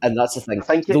life. And that's the thing. I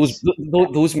think those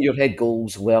Muirhead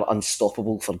goals were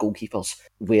unstoppable for goalkeepers,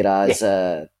 whereas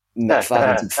Mick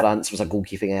Farrant in France was a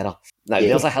goalkeeping error. Now,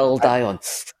 there's a hill to die on.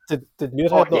 Did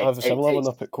Muirhead not have a similar one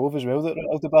up at Cove as well that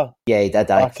rattled the bar? Yeah, he did.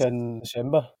 Back in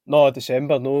December. No, because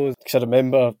I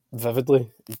remember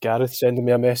vividly Gareth sending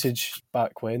me a message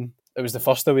back when. It was the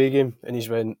first away game, and he's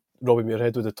went, Robbie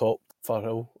Muirhead would have topped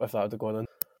Farhill if that had gone in.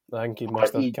 I think he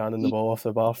must have cannoned the ball off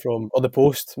the bar or the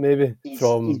post, maybe. He's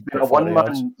been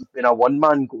a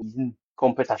one-man goal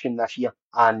competition this year,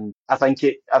 and I think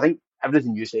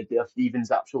everything you said there,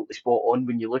 Stephen's absolutely spot on.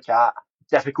 When you look at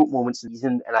difficult moments in the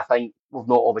season, and I think we've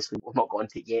not gone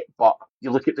to it yet, but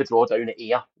you look at the draw down at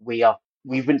Ayr, where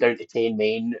we've been down to 10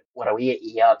 men, we're away at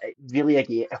Ayr. It really,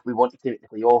 again, if we wanted to make the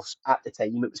playoffs at the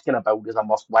time, it was kind of billed as a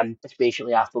must-win,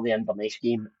 especially after the Inverness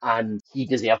game, and he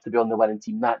deserved to be on the winning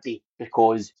team that day,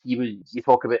 because you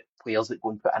talk about players that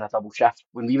go and put in a double shift.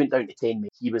 When we went down to 10 men,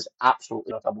 he was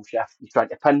absolutely on a double shift. He's trying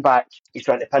to pin back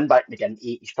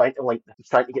McGinty, he's trying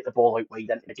to get the ball out wide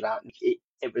into the Grant.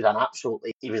 It was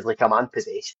he was like a man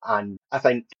possessed. And I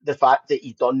think the fact that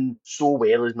he's done so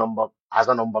well as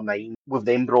a number 9, we've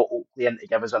then brought Oakley in to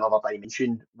give us another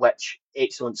dimension, which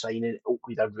excellent signing.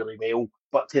 Oakley did really well.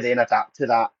 But to then adapt to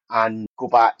that and go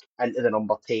back into the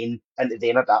number 10 and to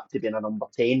then adapt to being a number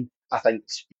 10, I think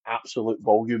absolute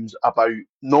volumes about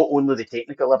not only the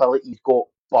technical ability he's got,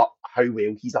 but how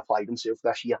well he's applied himself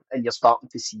this year. And you're starting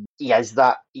to see he is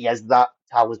that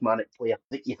talismanic player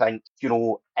that you think,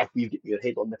 if we've got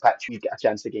Muirhead on the pitch, we've got a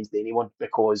chance against anyone.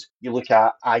 Because you look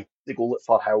at the goal at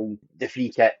Firhill, the free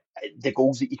kick, the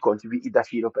goals that he's contributed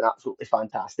this year have been absolutely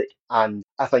fantastic. And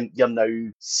I think you're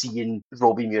now seeing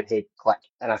Robbie Muirhead click.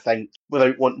 And I think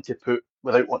without wanting to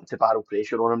barrel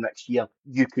pressure on him next year,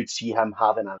 you could see him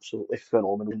having absolutely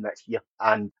phenomenal next year.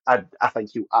 And I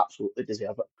think he'll absolutely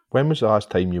deserve it. When was the last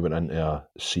time you went into a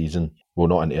season? Well,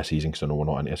 not into a season, because I know we're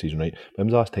not into a season, right? When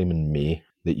was the last time in May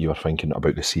that you were thinking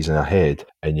about the season ahead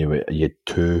and you had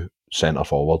 2 centre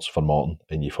forwards for Morton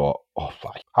and you thought,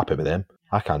 happy with them?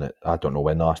 I don't know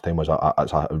when the last time was.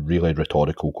 It's a really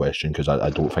rhetorical question, because I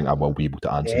don't think I will be able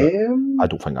to answer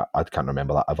it. I can't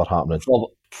remember that ever happening.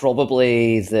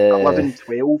 Probably the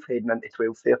 11-12 heading into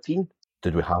 12-13.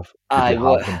 Did we have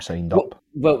them signed up?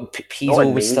 Well,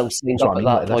 Pizzo was still signed up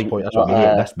at that point. That's what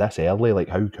I mean. This early, like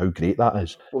how great that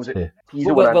is. What was it?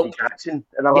 Pizzo and Andy Jackson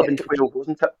in 11-12,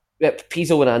 wasn't it? Yeah,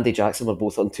 Pizzo and Andy Jackson were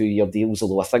both on 2-year deals,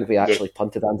 although I think we actually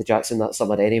punted Andy Jackson that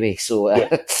summer anyway. So,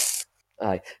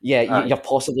 you're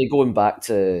possibly going back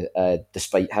to,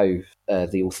 despite how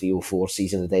the 03-04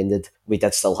 season had ended, we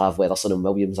did still have Weatherson and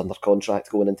Williams under contract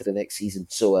going into the next season.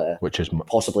 So, which is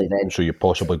possibly then. So you're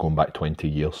possibly going back 20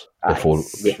 years before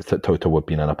to we've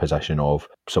been in a position of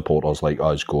supporters like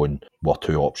us going, we're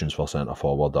 2 options for centre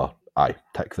forward, or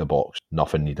tick the box,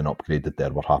 nothing needing upgraded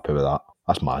there, we're happy with that.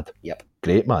 That's mad. Yep.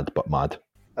 Great mad, but mad.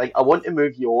 I want to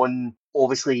move you on.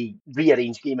 Obviously,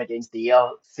 rearranged game against Ayr,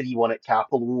 3-1 at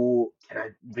Capello, kind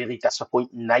of really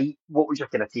disappointing night. What was your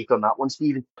kind of take on that one,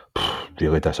 Stephen?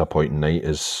 Really disappointing night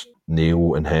is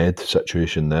Neil and Head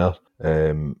situation there.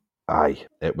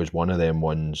 It was one of them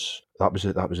ones. That was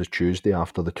a Tuesday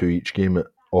after the 2 each game at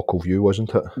Ochilview,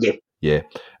 wasn't it? Yeah.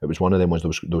 It was one of them ones.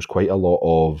 There was quite a lot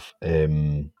of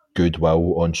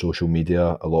goodwill on social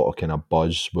media, a lot of kind of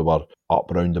buzz. We were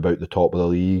up round about the top of the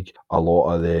league. A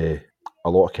lot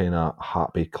of kind of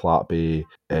happy clappy,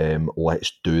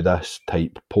 let's do this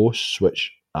type posts,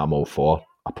 which I'm all for.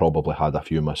 I probably had a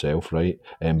few myself, right?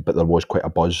 But there was quite a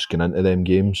buzz going into them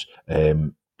games.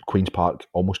 Queen's Park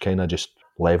almost kind of just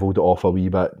levelled it off a wee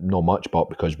bit, not much, but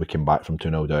because we came back from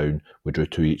 2-0 down, we drew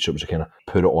 2 each, so it was kind of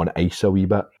put it on ice a wee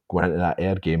bit. Going into that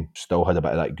Ayr game, still had a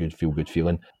bit of that good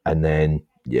feeling, and then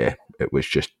it was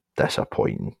just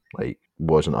disappointing. Like,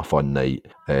 wasn't a fun night.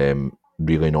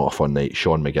 Really not a fun night.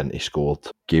 Sean McGinty scored,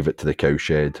 gave it to the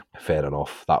cowshed. Fair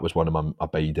enough. That was one of my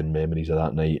abiding memories of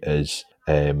that night. Is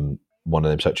one of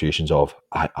them situations of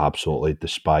I absolutely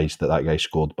despised that guy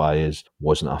scored by us.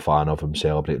 Wasn't a fan of him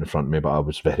celebrating in front of me, but I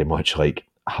was very much like,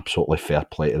 absolutely fair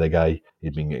play to the guy.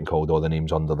 He'd been getting called all the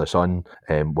names under the sun.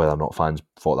 Whether or not fans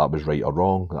thought that was right or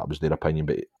wrong, that was their opinion,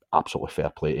 but absolutely fair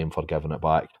play to him for giving it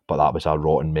back. But that was a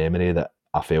rotten memory that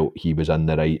I felt he was in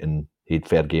the right and he had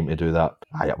fair game to do that.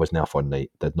 It wasn't a fun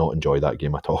night. Did not enjoy that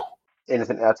game at all.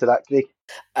 Anything to add to that, Craig?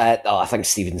 No, I think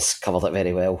Stephen's covered it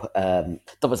very well.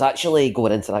 There was actually,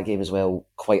 going into that game as well,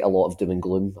 quite a lot of doom and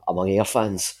gloom among Ayr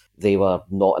fans. They were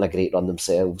not in a great run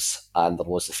themselves, and there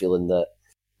was the feeling that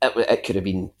it could have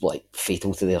been like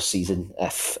fatal to their season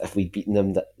if we'd beaten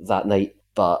them that night.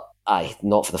 But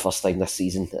not for the first time this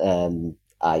season.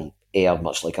 Ayr,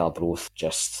 much like Arbroath,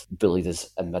 just bullied us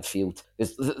in midfield.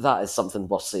 That is something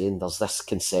worth saying. There's this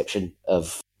conception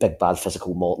of big bad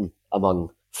physical Morton among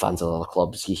fans of other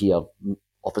clubs. You hear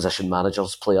opposition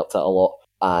managers play up to it a lot,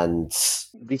 and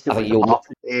Recently,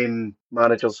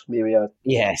 managers, maybe.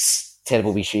 Yes,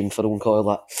 terrible wee shame for Owen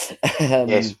that.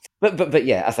 Yes. But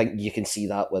yeah, I think you can see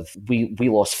that with we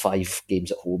lost 5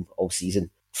 games at home all season.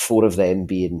 4 of them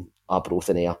being Arbroath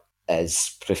and Ayr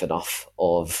is proof enough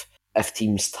of if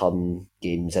teams turn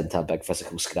games into a big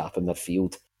physical scrap in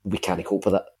midfield, we can't cope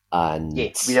with it. And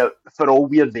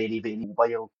we're very, very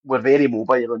mobile. We're very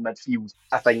mobile in midfield.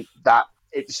 I think that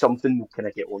it's something we'll kind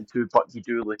of get onto, but you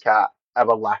do look at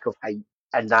our lack of height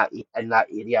in that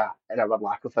area, and our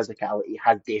lack of physicality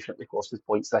has definitely cost us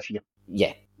points this year.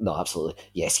 Yeah, no, absolutely.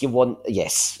 Yes, you want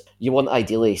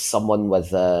ideally someone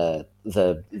with the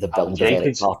build of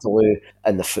Eric Bartolou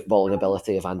and the footballing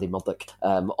ability of Andy Murdoch.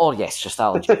 Or yes, just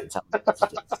Alan Jenkins.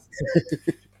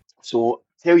 So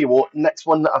tell you what, next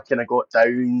one that I've kind of got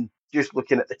down, just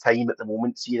looking at the time at the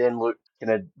moment, see then look,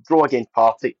 kind of draw against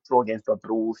Partick, draw against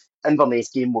Arbroath. Inverness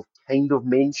game we've kind of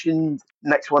mentioned.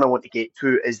 Next one I want to get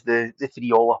to is the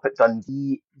 3-3 up at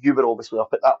Dundee. You were obviously up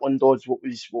at that one, Dodds. What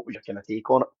was your kind of take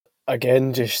on it?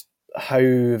 Again, just how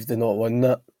have they not won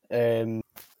that?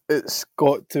 It's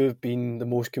got to have been the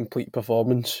most complete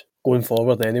performance going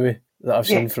forward anyway that I've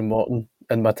seen from Morton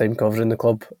in my time covering the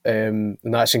club. And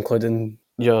that's including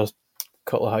your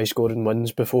couple of high scoring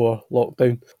wins before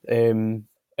lockdown.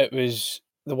 It was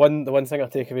the one thing I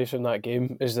take away from that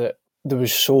game is that there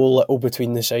was so little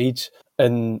between the sides,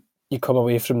 and you come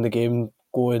away from the game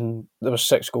going, there were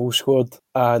 6 goals scored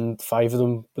and 5 of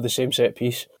them were the same set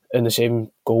piece and the same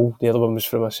goal. The other one was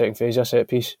from a second phase of set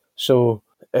piece. So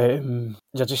you're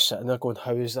just sitting there going,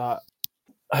 how is that?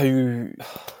 I don't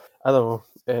know.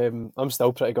 I'm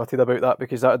still pretty gutted about that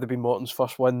because that would have been Morton's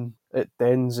first win at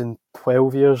Dens in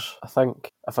 12 years, I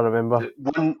think, if I remember.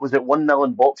 Was it 1-0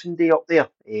 on Boxing Day up there?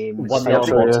 1-0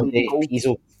 on Boxing Day,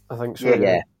 Pizzo. I think so,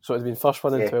 yeah. So it would have been first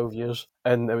one in 12 years,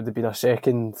 and it would have been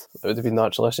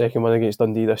actually a second one against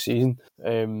Dundee this season.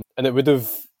 And it would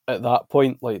have, at that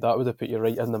point, like that would have put you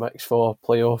right in the mix for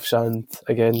playoffs, and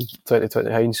again, 2020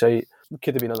 hindsight,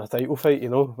 could have been in a title fight,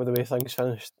 with the way things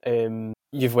finished.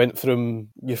 You've went from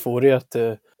euphoria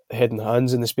to head and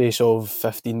hands in the space of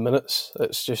 15 minutes.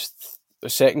 It's just the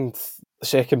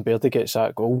second Baird gets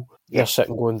that goal, you're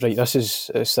sitting going, right, this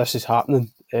is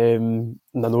happening. And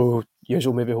I know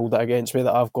you'll maybe hold it against me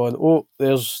that I've gone,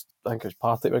 I think it's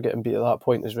Partick were getting beat at that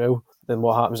point as well. Then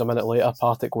what happens a minute later,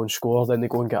 Partick go and score, then they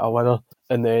go and get a winner,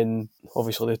 and then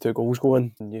obviously the 2 goals go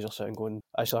in, and you're sitting going,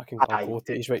 actually I can quote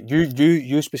it, he's right,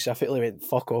 you specifically went,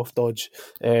 fuck off, Dodge,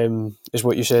 is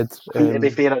what you said. To be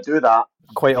fair, I do that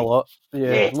quite a lot.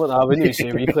 Yeah. I wouldn't even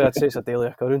say weekly, I'd say it's a daily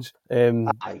occurrence.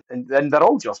 And they're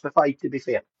all justified, to be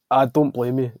fair. I don't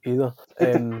blame you either.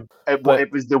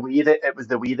 It was the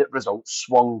way that results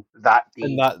swung that day.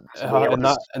 In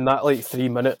that like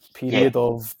 3-minute period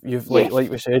of you've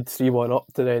like we said, 3-1 up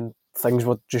to then things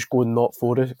were just going not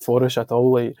for us at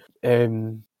all. Like,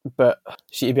 but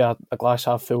see, to be a glass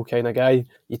half full kind of guy,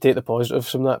 you take the positives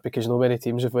from that because no many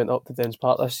teams have went up to Dens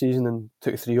Park this season and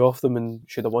took 3 off them and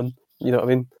should have won. You know what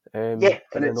I mean? And then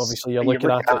obviously you're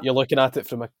looking at it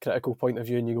from a critical point of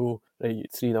view, and you go, right,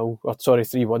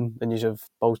 3-1, and you have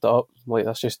ballsed it up. Like,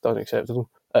 that's just unacceptable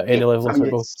at any level of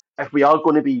football. If we are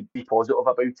going to be positive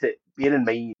about it, bear in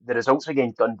mind the results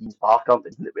against Dundee Park aren't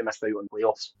that we missed out on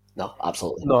playoffs. No,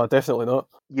 absolutely. No, definitely not.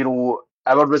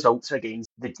 Our results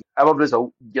against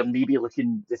you're maybe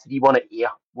looking, the 3-1 at Ayr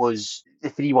was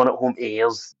the 3-1 at home to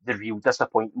Ayers, the real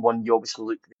disappointing one. You obviously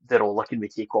look, they're all looking to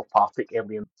take off Partick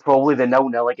earlier. Probably the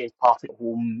 0-0 against Partick at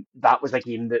home, that was a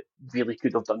game that really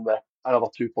could have done with another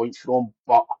 2 points from.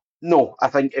 But no, I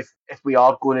think if we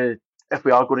are going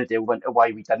to delve into why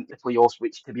we didn't the playoffs,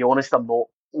 which to be honest I'm not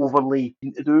overly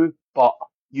keen to do, but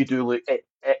you do look, it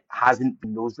hasn't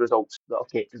been those results that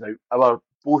have kept us out. Our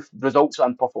both results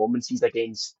and performances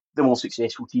against the most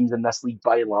successful teams in this league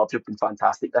by and large have been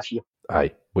fantastic this year.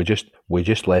 Aye, we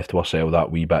just left ourselves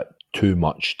that wee bit too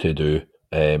much to do,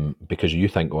 because you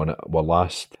think on it, our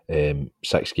last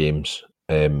 6 games,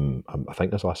 I think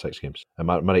there's last 6 games. Am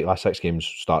I right? Last 6 games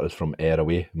started from Ayr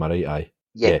away. Am I right? Aye.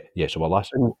 Yeah. So our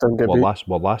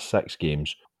last 6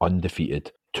 games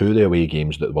undefeated. 2 of the away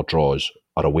games that were draws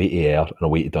are away to Ayr and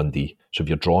away to Dundee. So if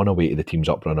you're drawing away to the teams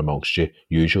up running amongst you,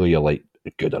 usually you're like,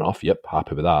 good enough, yep,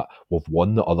 happy with that. We've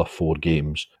won the other 4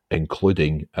 games,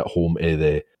 including at home to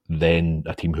the then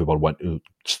a team who were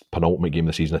penultimate game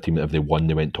of the season, a team that if they won,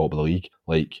 they went top of the league.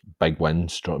 Like, big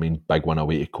wins, do you know what I mean? Big win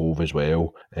away to Cove as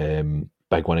well.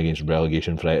 Big win against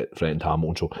relegation threatened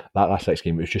Hamilton. So that last 6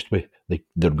 game, it was just with the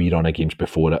rerun of games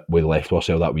before it, we left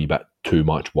ourselves that wee bit too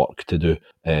much work to do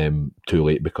too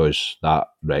late, because that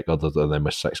record of them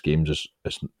with 6 games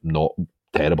is not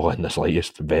terrible in the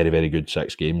slightest. Very, very good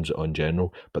 6 games on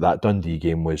general. But that Dundee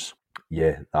game was,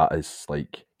 that is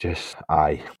like just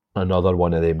another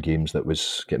one of them games that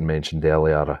was getting mentioned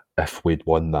earlier. If we'd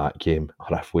won that game,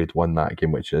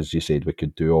 which, as you said, we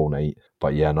could do all night.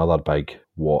 But yeah, another big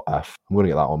what if. I'm going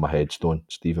to get that on my headstone.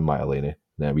 Stephen Matalini.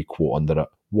 Then we quote under it.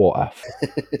 What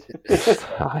if?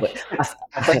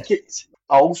 I think it's.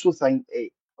 I also think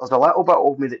there's a little bit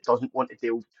of me that doesn't want to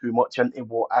delve too much into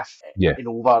what if,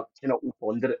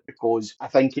 ponder it, because I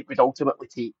think it would ultimately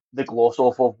take the gloss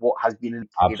off of what has been an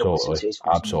incredibly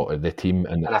successful season. The team,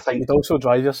 and I think you'd also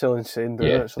drive yourself insane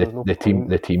doing it. So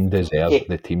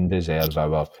the team deserves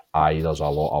our there's a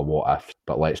lot of what if,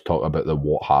 but let's talk about the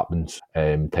what happens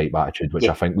type attitude, which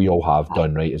I think we all have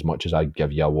done, right? As much as I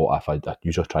give you a what if, I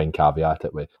usually try and caveat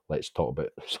it with let's talk about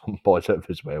some positive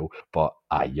as well. But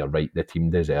you're right, the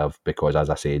team deserve, because as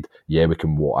I said, we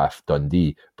can what if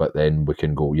Dundee, but then we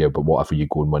can go, but what if you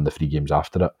go and win the 3 games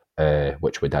after it,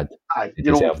 which we did. They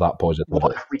deserve that positive.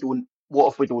 What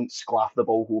if we don't sclaff the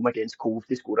ball home against Cove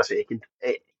to score a second?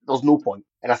 There's no point.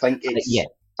 And I think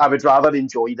I would rather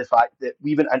enjoy the fact that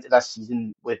we went into this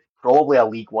season with probably a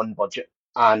League One budget,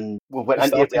 and we went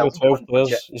into it with 12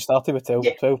 players. You started with 12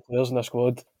 players in the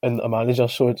squad, and a manager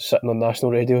sitting on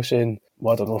national radio saying,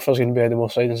 "Well, I don't know if there's going to be any more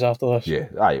signings after this."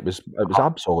 It was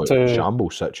absolute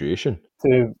shambles situation.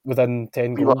 To within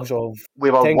 10 goals of we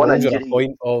were 10 one goals injury, a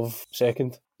point of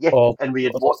second. And we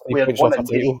had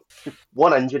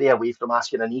one injury away from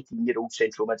asking an 18-year-old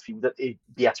central midfielder to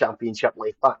be a championship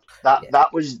left back.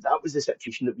 That was the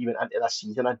situation that we went into this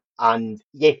season in. And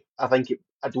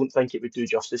I don't think it would do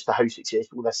justice to how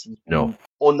successful this season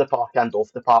on the park and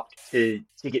off the park to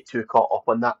get too caught up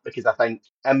on that, because I think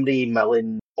Imre,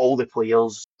 Millen, all the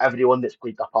players, everyone that's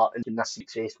played their part in this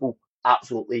successful,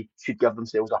 absolutely should give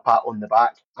themselves a pat on the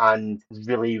back and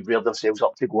really rear themselves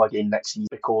up to go again next season,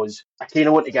 because I kind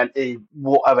of want to get into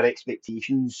what our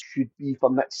expectations should be for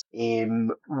next.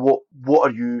 What are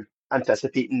you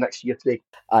anticipating next year, Craig?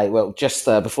 Well, just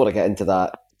before I get into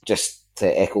that, just to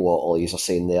echo what all you are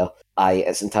saying there,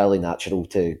 it's entirely natural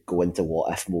to go into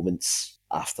what if moments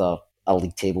after a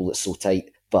league table that's so tight.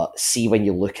 But see, when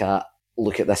you look at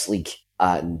this league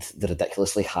and the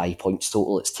ridiculously high points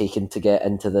total it's taken to get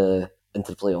into the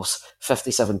playoffs,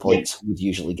 57 points would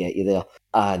usually get you there.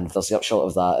 And there's the upshot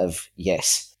of that of,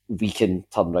 yes, we can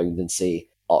turn around and say,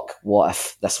 what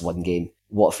if this one game?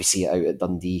 What if we see it out at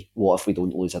Dundee? What if we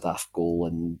don't lose a daft goal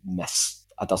and miss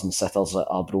a dozen sitters at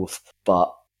Arbroath?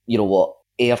 But you know what?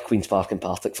 Ayr, Queen's Park and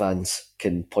Partick fans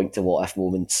can point to what if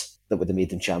moments that would have made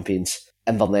them champions.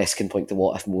 Inverness can point to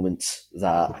what if moments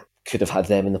that could have had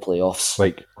them in the playoffs.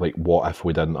 Like what if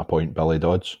we didn't appoint Billy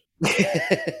Dodds?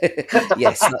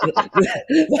 Yes,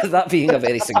 that being a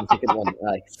very significant one.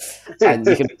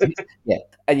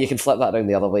 And you can flip that around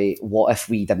the other way. What if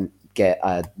we didn't get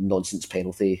a nonsense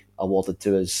penalty awarded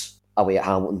to us away at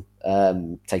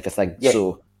Hamilton, type of thing?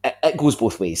 So it goes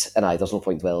both ways, and there's no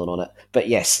point dwelling on it. But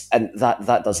yes, and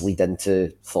that does lead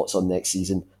into thoughts on next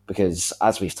season, because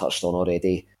as we've touched on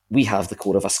already, we have the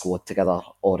core of a squad together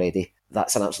already.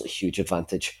 That's an absolutely huge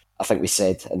advantage. I think we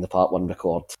said in the Part 1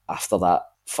 record, after that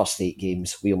first 8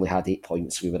 games, we only had 8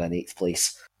 points, we were in 8th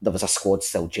place. There was a squad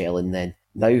still gelling then.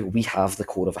 Now we have the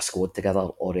core of a squad together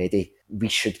already. We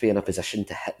should be in a position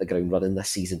to hit the ground running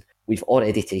this season. We've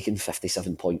already taken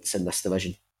 57 points in this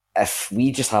division. If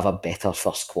we just have a better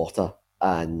first quarter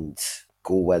and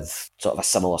go with sort of a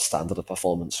similar standard of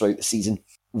performance throughout the season,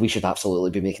 we should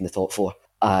absolutely be making the top 4.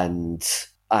 And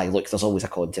look, there's always a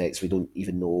context. We don't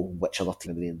even know which other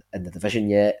team are in the division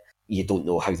yet. You don't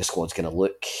know how the squad's going to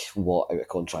look, what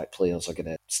out-of-contract players are going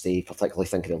to stay, particularly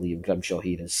thinking of Liam Grimshaw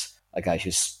here as a guy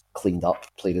who's cleaned up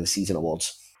Player of the Season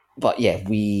awards. But yeah,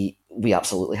 we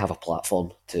absolutely have a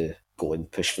platform to go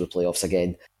and push for the playoffs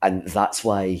again. And that's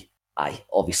why,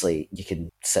 obviously you can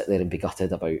sit there and be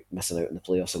gutted about missing out on the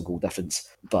playoffs and goal difference.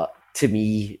 But to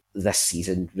me, this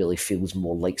season really feels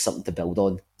more like something to build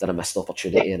on than a missed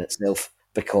opportunity in itself.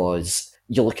 Because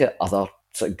you look at other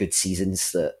sort of good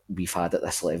seasons that we've had at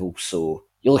this level. So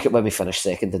you look at when we finished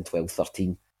second in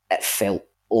 12-13, it felt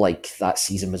like that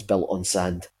season was built on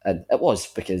sand. And it was,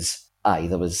 because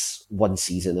there was one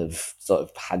season of sort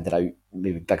of handing out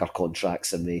maybe bigger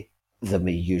contracts than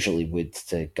we usually would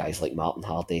to guys like Martin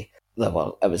Hardy.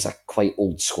 It was a quite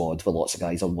old squad with lots of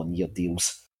guys on 1 year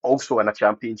deals. Also in a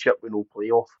championship with no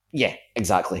playoff. Yeah,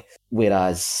 exactly.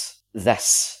 Whereas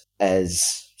this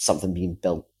is something being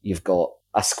built. You've got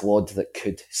a squad that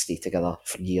could stay together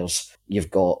for years.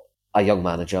 You've got a young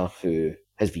manager who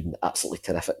has been absolutely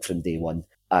terrific from day one.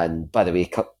 And by the way,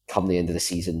 come the end of the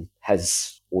season,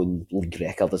 his own league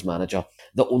record as manager,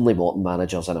 the only Morton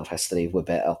managers in our history with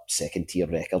better second-tier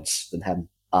records than him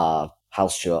are Hal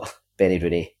Stewart, Benny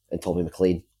Rooney and Tommy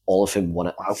McLean, all of whom won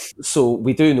it. Wow. So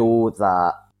we do know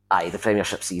that the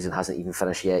Premiership season hasn't even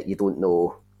finished yet. You don't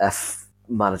know if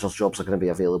managers' jobs are going to be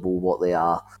available, what they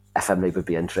are, if Emery would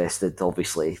be interested.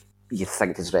 Obviously, you'd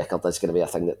think his record is going to be a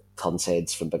thing that turns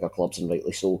heads from bigger clubs, and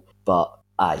rightly so. But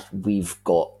we've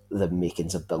got the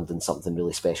makings of building something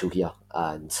really special here,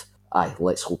 and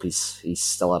let's hope he's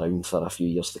still around for a few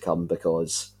years to come,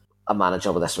 because a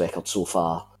manager with this record so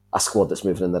far, a squad that's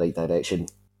moving in the right direction,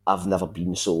 I've never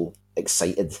been so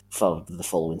excited for the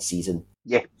following season.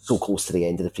 Yeah. So close to the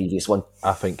end of the previous one.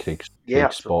 I think Craig's Yeah,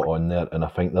 spot on there, and I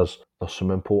think there's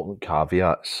some important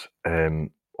caveats.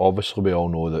 Obviously, we all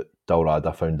know that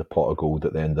Dalrada found the pot of gold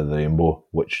at the end of the rainbow,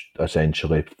 which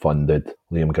essentially funded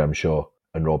Liam Grimshaw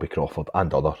and Robbie Crawford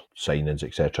and other signings,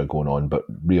 etc., going on. But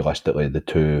realistically, the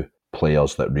two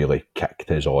players that really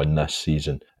kicked us on this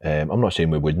season, I'm not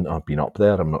saying we wouldn't have been up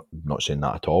there. I'm not saying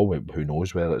that at all. Who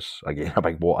knows where it's, again, a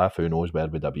big what if, who knows where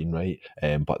we'd have been, right?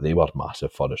 But they were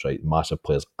massive for us, right? Massive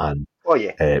players, and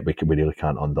we really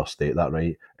can't understate that,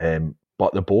 right?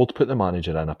 But the board put the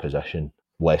manager in a position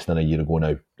less than a year ago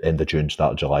now, end of June,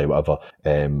 start of July, whatever,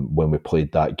 when we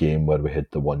played that game where we had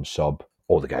the one sub.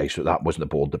 All the guys, so that wasn't the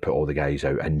board that put all the guys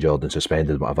out injured and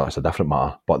suspended, whatever, that's a different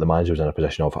matter. But the manager was in a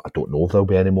position of, I don't know if there'll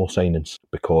be any more signings,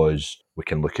 because we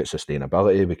can look at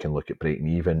sustainability, we can look at breaking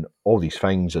even, all these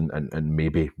things, and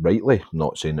maybe rightly,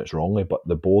 not saying it's wrongly, but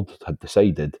the board had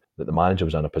decided that the manager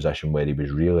was in a position where he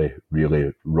was really,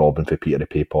 really robbing for Peter to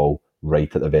pay Paul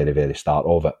right at the very, very start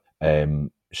of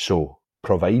it. So,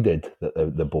 provided that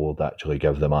the board actually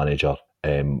give the manager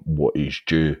what is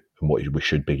due and what we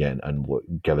should be getting, and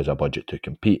give us a budget to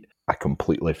compete, I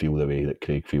completely feel the way that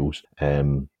Craig feels,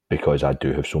 because I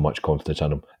do have so much confidence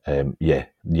in him.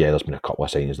 There's been a couple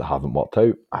of signings that haven't worked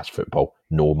out. That's football.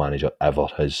 No manager ever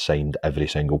has signed every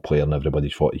single player, and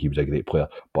everybody's thought he was a great player.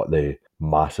 But the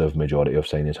massive majority of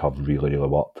signings have really, really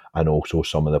worked. And also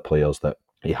some of the players that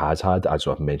he has had, as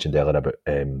I've mentioned earlier about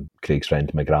Craig's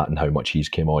friend McGrath and how much he's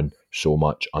came on so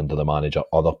much under the manager.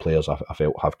 Other players I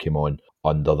felt have came on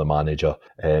under the manager.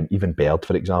 Even Baird,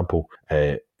 for example,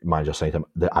 manager signed him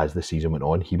as the season went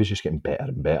on. He was just getting better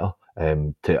and better.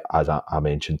 As I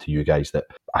mentioned to you guys, that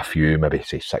a few, maybe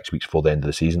say 6 weeks before the end of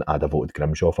the season, I'd have voted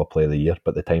Grimshaw for Player of the Year.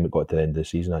 But the time it got to the end of the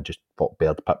season, I just thought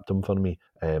Baird pipped him for me.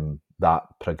 That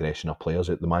progression of players,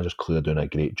 the manager's clearly doing a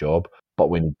great job. But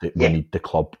we need the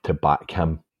club to back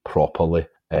him properly.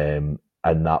 And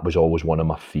that was always one of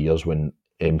my fears when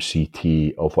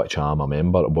MCT, of which I am a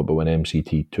member, but when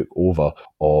MCT took over,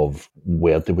 of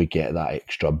where do we get that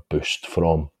extra boost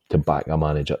from to back a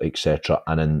manager, etc.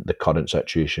 And in the current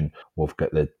situation, we've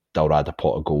got the Dalrada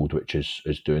pot of gold, which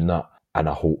is doing that. And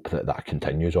I hope that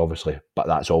continues, obviously. But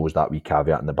that's always that wee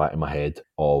caveat in the back of my head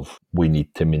of we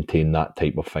need to maintain that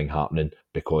type of thing happening,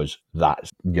 because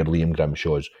that's your Liam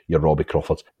Grimshaws, your Robbie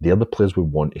Crawfords. They're the players we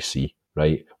want to see,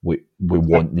 right? We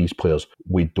want these players.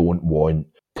 We don't want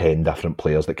 10 different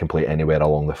players that can play anywhere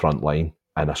along the front line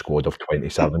in a squad of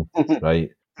 27, right?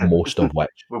 Most of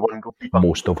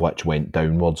which went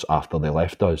downwards after they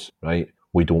left us, right?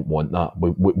 We don't want that.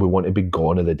 We want to be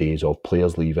gone of the days of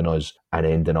players leaving us and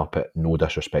ending up at, no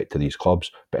disrespect to these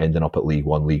clubs, but ending up at League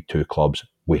One, League Two clubs.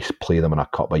 We play them in a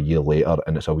cup a year later,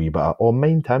 and it's a wee bit of, oh,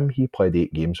 mind him, he played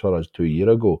 8 games for us 2 years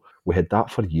ago. We had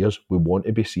that for years. We want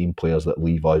to be seeing players that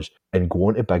leave us and go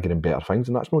on to bigger and better things,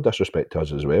 and that's no disrespect to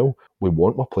us as well. We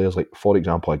want more players like, for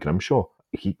example, Grimshaw.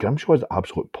 Grimshaw is the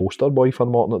absolute poster boy for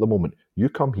Morton at the moment. You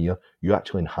come here, you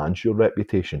actually enhance your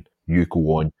reputation. You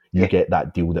go on, you get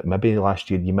that deal that maybe last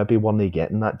year you maybe weren't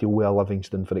getting that deal with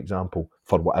Livingston, for example,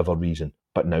 for whatever reason.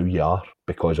 But now you are,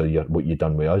 because of what you've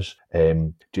done with us.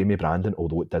 Jamie Brandon,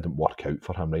 although it didn't work out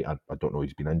for him, right? I don't know,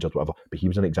 he's been injured, whatever. But he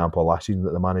was an example of last season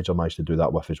that the manager managed to do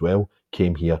that with as well.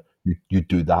 Came here, you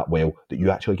do that well, that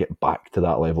you actually get back to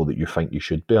that level that you think you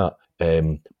should be at.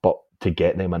 But to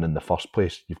get them in the first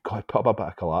place, you've got to put up a bit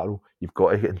of collateral. You've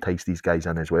got to entice these guys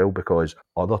in as well, because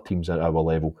other teams at our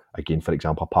level, again, for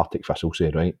example, Partick Thistle,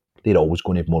 say, right, they're always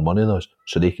going to have more money than us.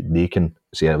 So they can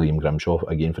say Liam Grimshaw,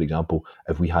 again, for example,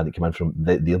 if we hadn't come in from,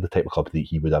 they're the type of club that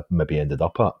he would have maybe ended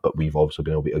up at, but we've obviously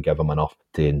been able to give him enough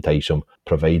to entice him,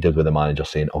 provided with the manager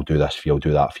saying, I'll do this for you, I'll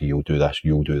do that for you, you'll do this,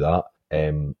 you'll do that.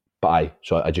 I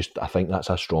think that's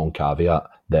a strong caveat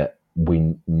that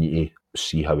we need to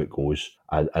see how it goes.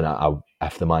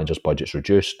 If the manager's budget's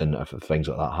reduced and if things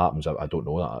like that happens, I don't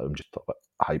know that. I'm just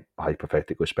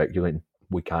hypothetically speculating.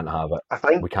 We can't have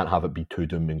it. We can't have it be too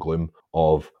doom and gloom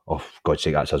of God's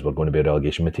sake, that says we're going to be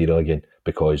relegation material again,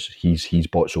 because he's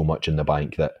bought so much in the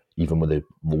bank that even with the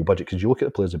low budget, because you look at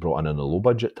the players they brought in the low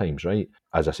budget times, right?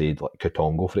 As I said, like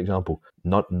Katongo, for example,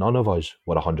 none of us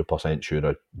were 100% sure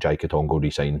of Jai Katongo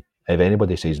re-signing. If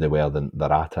anybody says they were, then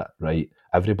they're at it, right?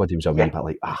 Everybody was a wee bit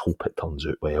like, I hope it turns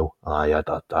out well.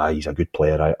 He's a good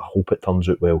player. I hope it turns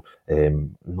out well.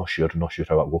 Not sure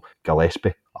how it will go.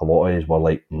 Gillespie, a lot of us were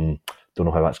like, don't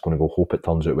know how that's going to go. Hope it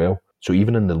turns out well. So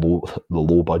even in the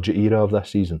low budget era of this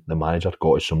season, the manager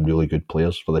got us some really good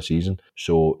players for the season.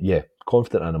 So yeah,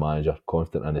 confident in the manager,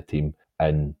 confident in the team,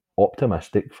 and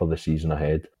optimistic for the season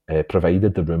ahead.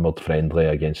 Provided the rumoured friendly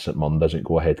against St Mirren doesn't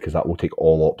go ahead, because that will take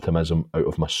all optimism out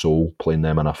of my soul playing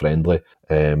them in a friendly.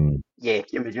 Yeah,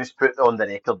 can we just put on the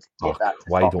record?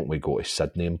 Why don't we go to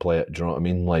Sydney and play it? Do you know what I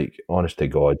mean? Like, honest to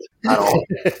God. I know.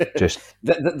 Just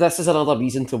this is another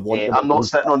reason to want. I'm not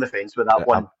sitting on the fence with that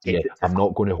one. I'm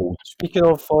not going to hold. Speaking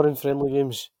of foreign friendly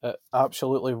games, it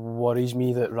absolutely worries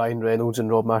me that Ryan Reynolds and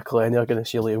Rob McElhenney are going to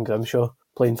see Liam Grimshaw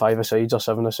playing 5-a-sides or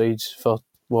 7-a-sides for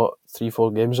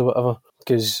 3-4 games or whatever.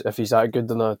 Because if he's that good,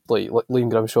 then Liam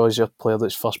Grimshaw is your player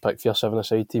that's first pick for your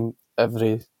 7-a-side team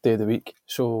every day of the week.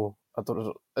 So I don't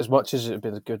know, as much as it'd be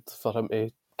good for him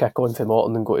to kick on for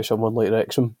Morton and go to someone like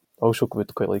Wrexham, I also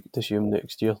would quite like to see him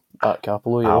next year at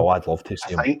Capello. Oh, I'd love to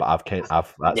see him, but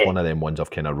that's one of them ones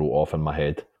I've kind of wrote off in my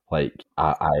head. Like,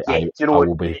 I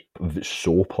will be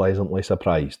so pleasantly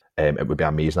surprised. It would be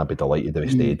amazing. I'd be delighted if he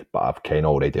stayed, but I've kind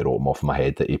of already wrote him off in my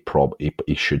head that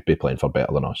he should be playing for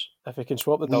better than us. If he can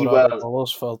swap the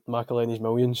 $1,000 for McElhenney's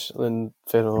millions, then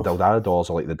fair enough. $1,000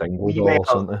 are like the dingo dollars,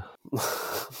 aren't they?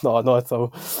 No, not at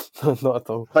all. Not at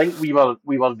all. I think we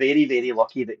were very, very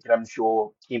lucky that Grimshaw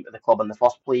came to the club in the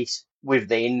first place. We've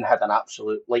then had an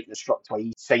absolute lightning struck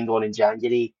twice, signed on in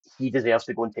January. He deserves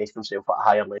to go and test himself at a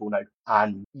higher level now.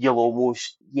 And you'll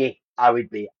almost, I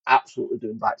would be absolutely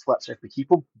doing backflips if we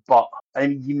keep him. But I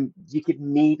mean, you could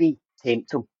maybe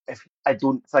tempt him. I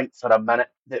don't think for a minute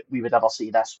that we would ever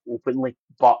say this openly,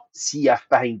 but see if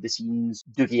behind the scenes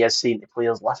Dougie is saying to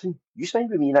players, listen, you signed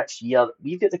with me next year,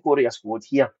 we've got the Korea squad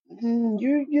here,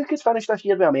 you could finish this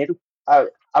year with a medal.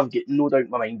 I've got no doubt in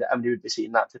my mind that Emily would be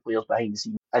saying that to players behind the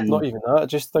scenes. And not even that,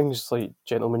 just things like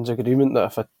gentleman's agreement that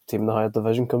if a team in the higher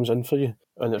division comes in for you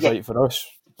and it's right for us,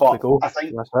 but we go. I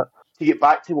think that's it. To get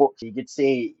back to what you could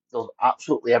say, there's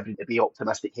absolutely everything to be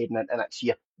optimistic heading into next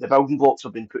year. The building blocks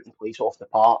have been put in place off the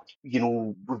park.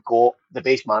 We've got the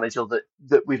best manager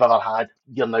that we've ever had.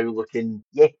 You're now looking,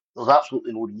 there's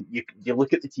absolutely no reason. You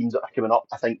look at the teams that are coming up.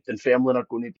 I think Dunfermline are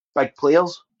going to be big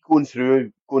players going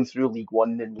through League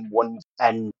One and won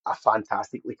in a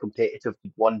fantastically competitive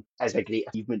League One is a great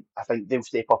achievement. I think they'll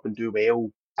step up and do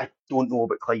well. I don't know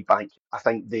about Clydebank. I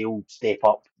think they'll step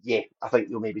up. I think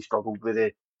they'll maybe struggle with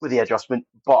the adjustment.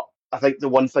 But I think the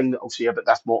one thing that I'll say about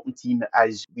this Morton team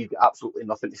is we've got absolutely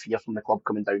nothing to fear from the club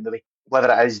coming down the way.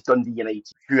 Whether it is Dundee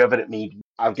United, whoever it may be,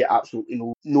 I've got absolutely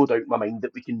no doubt in my mind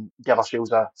that we can give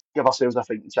ourselves a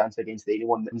fighting chance against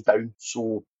anyone that comes down.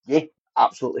 So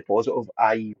absolutely positive.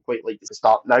 I quite like to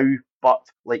start now, but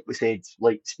like we said,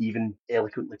 like Stephen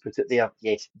eloquently put it there,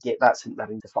 yes, get that St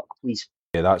Mirren to fuck, please.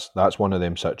 Yeah, that's one of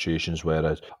them situations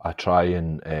where I try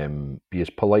and be as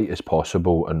polite as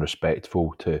possible and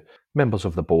respectful to members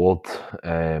of the board.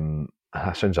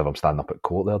 It sounds like I'm standing up at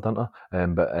court there, don't I?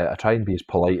 But I try and be as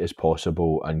polite as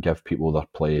possible and give people their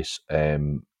place.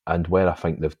 And where I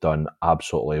think they've done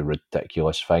absolutely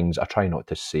ridiculous things, I try not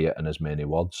to say it in as many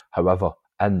words. However,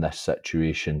 in this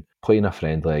situation, playing a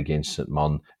friendly against St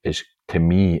Mirren to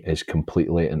me is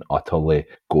completely and utterly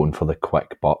going for the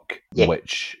quick buck,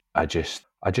 which I just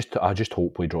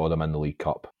hope we draw them in the League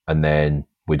Cup and then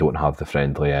we don't have the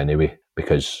friendly anyway,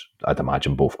 because I'd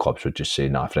imagine both clubs would just say,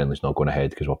 nah, friendly's not going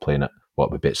ahead because we're playing it.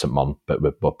 We beat St Mirren, but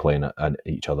we're playing it and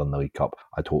each other in the League Cup.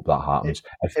 I'd hope that happens.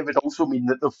 It would also mean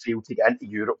that they've failed to get into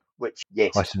Europe, which,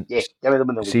 Listen, give them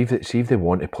in the league. See if they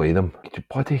want to play them.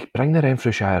 Bloody bring the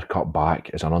Renfrewshire Cup back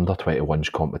as an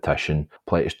under-21s competition.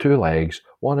 Play it's 2 legs,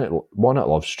 one at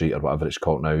Love Street or whatever it's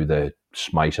called now, the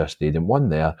Smythe Stadium, one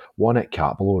there, one at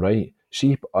Capello, right?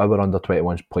 See our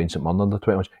under-21s playing St Mirren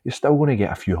under-21s, you're still going to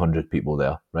get a few hundred people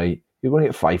there, right? You're going to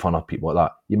get 500 people like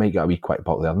that. You might get a wee quick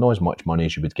buck there. Not as much money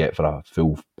as you would get for a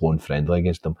full-blown friendly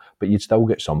against them, but you'd still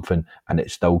get something, and it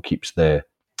still keeps the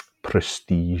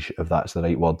prestige, if that's the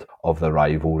right word, of the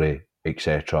rivalry,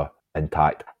 etc.,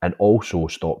 intact, and also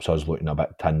stops us looking a bit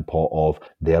tin pot of,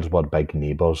 there's our big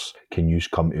neighbours, can you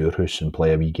come to our house and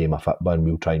play a wee game of football and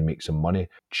we'll try and make some money.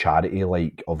 Charity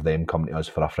like of them coming to us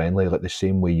for a friendly, like the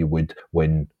same way you would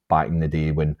when back in the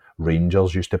day when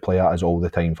Rangers used to play at us all the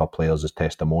time for players as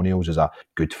testimonials, as a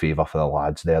good favour for the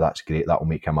lads there. That's great, that'll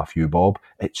make him a few bob.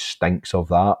 It stinks of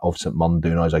that, of St Mirren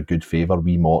doing us a good favour,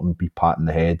 wee Morton be patting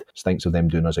the head, stinks of them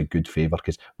doing us a good favour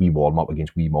because we warm up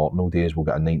against wee Morton all days, we'll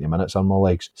get a 90 minutes on my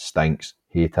legs. Stinks,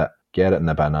 hate it. Get it in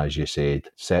the bin, as you said,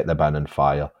 set the bin on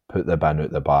fire, put the bin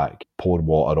out the back, pour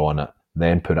water on it,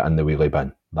 then put it in the wheelie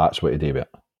bin. That's what you do with it.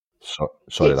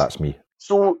 Sorry, that's me.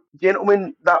 So,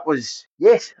 gentlemen, that was,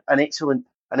 an excellent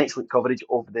coverage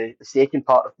of the second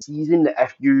part of the season.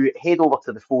 If you head over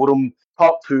to the forum,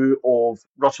 part 2 of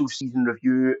Russell's season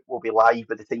review will be live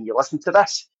by the time you listen to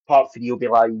this. Part 3 will be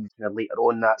live later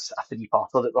on. That's a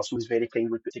 3-parter that Russell has very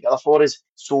kindly put together for us.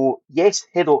 So, yes,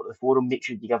 head over to the forum, make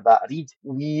sure you give that a read.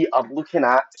 We are looking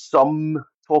at some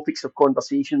topics of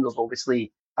conversation. There's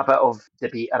obviously a bit of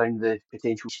debate around the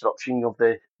potential structuring of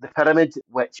the pyramid,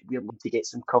 which we're going to get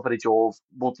some coverage of,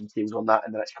 more details on that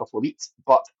in the next couple of weeks.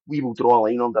 But we will draw a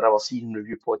line under our season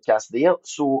review podcast there.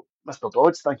 So, Mr.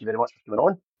 Dodds, thank you very much for coming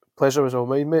on. Pleasure was all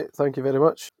mine, mate. Thank you very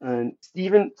much. And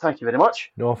Stephen, thank you very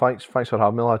much. No, thanks for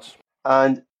having me, lads.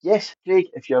 And yes, Craig,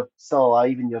 if you're still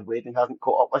alive and your wedding hasn't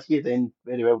caught up with you, then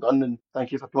very well done and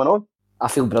thank you for coming on. I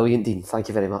feel brilliant, Dean. Thank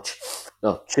you very much.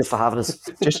 No, cheers for having us.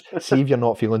 Just see if you're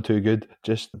not feeling too good,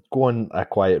 just go in a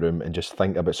quiet room and just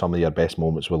think about some of your best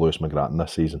moments with Lewis McGrattan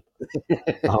this season.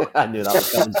 I knew that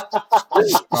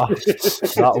was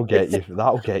coming.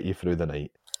 That'll get you through the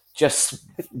night. Just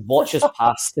watch us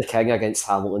pass the King against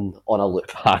Hamilton on a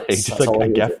loop. Just make a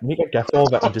gif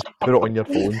of it and just put it on your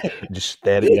phone and just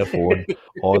stare at your phone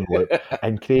on loop.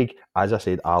 And Craig, as I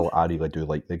said, I really do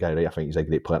like the guy, right? I think he's a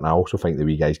great player, and I also think the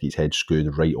wee guy's got his head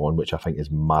screwed right on, which I think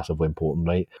is massively important,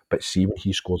 right? But see when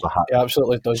he scores a hat, he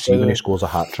absolutely does. See when he scores a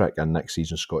hat trick in next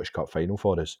season's Scottish Cup final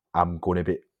for us, I'm going to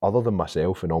be, other than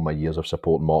myself and all my years of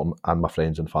supporting Morton and my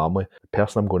friends and family, the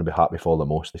person I'm going to be happy for the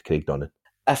most is Craig Dunnan.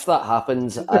 If that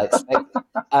happens, I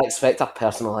expect a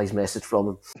personalised message from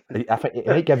him. I think he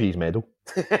might give you his medal.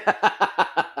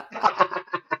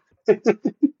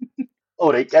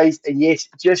 All right, guys, and yes,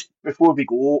 just before we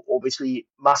go, obviously,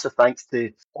 massive thanks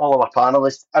to all of our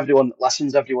panellists, everyone that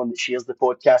listens, everyone that shares the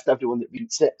podcast, everyone that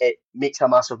reads it. It makes a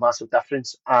massive, massive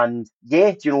difference. And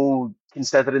yeah,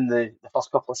 considering the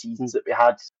first couple of seasons that we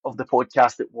had of the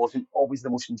podcast, it wasn't always the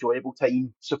most enjoyable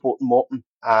time supporting Morton,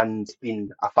 and it's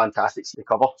been a fantastic season to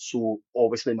cover. So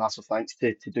obviously, massive thanks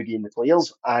to Dougie and the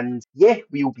players. And yeah,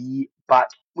 we'll be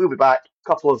back. A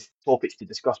couple of topics to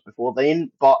discuss before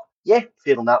then, but yeah,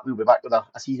 failing that, we'll be back with a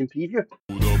season preview.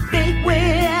 Big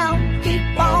wheel,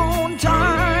 keep on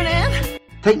turning.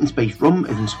 Titan Spice Rum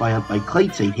is inspired by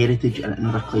Clydeside heritage and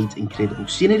Inverclyde's incredible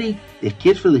scenery. Their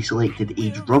carefully selected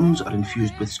aged rums are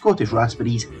infused with Scottish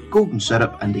raspberries, golden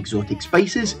syrup and exotic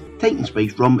spices. Titan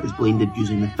Spice Rum is blended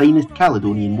using the finest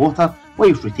Caledonian water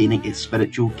whilst retaining its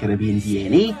spiritual Caribbean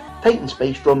DNA. Titan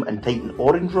Spice Rum and Titan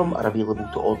Orange Rum are available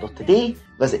to order today.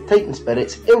 Visit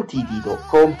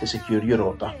TitanSpiritsltd.com to secure your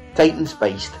order. Titan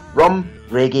Spiced Rum,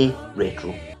 Reggae,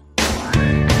 Retro.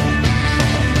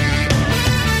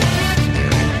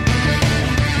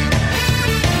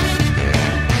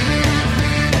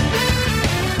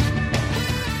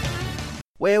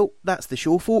 Well, that's the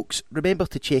show, folks. Remember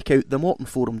to check out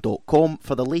themortonforum.com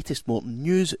for the latest Morton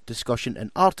news, discussion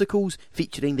and articles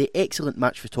featuring the excellent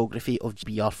match photography of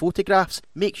BR photographs.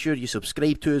 Make sure you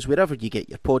subscribe to us wherever you get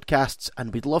your podcasts,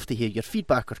 and we'd love to hear your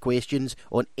feedback or questions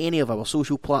on any of our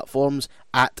social platforms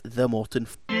at The Morton.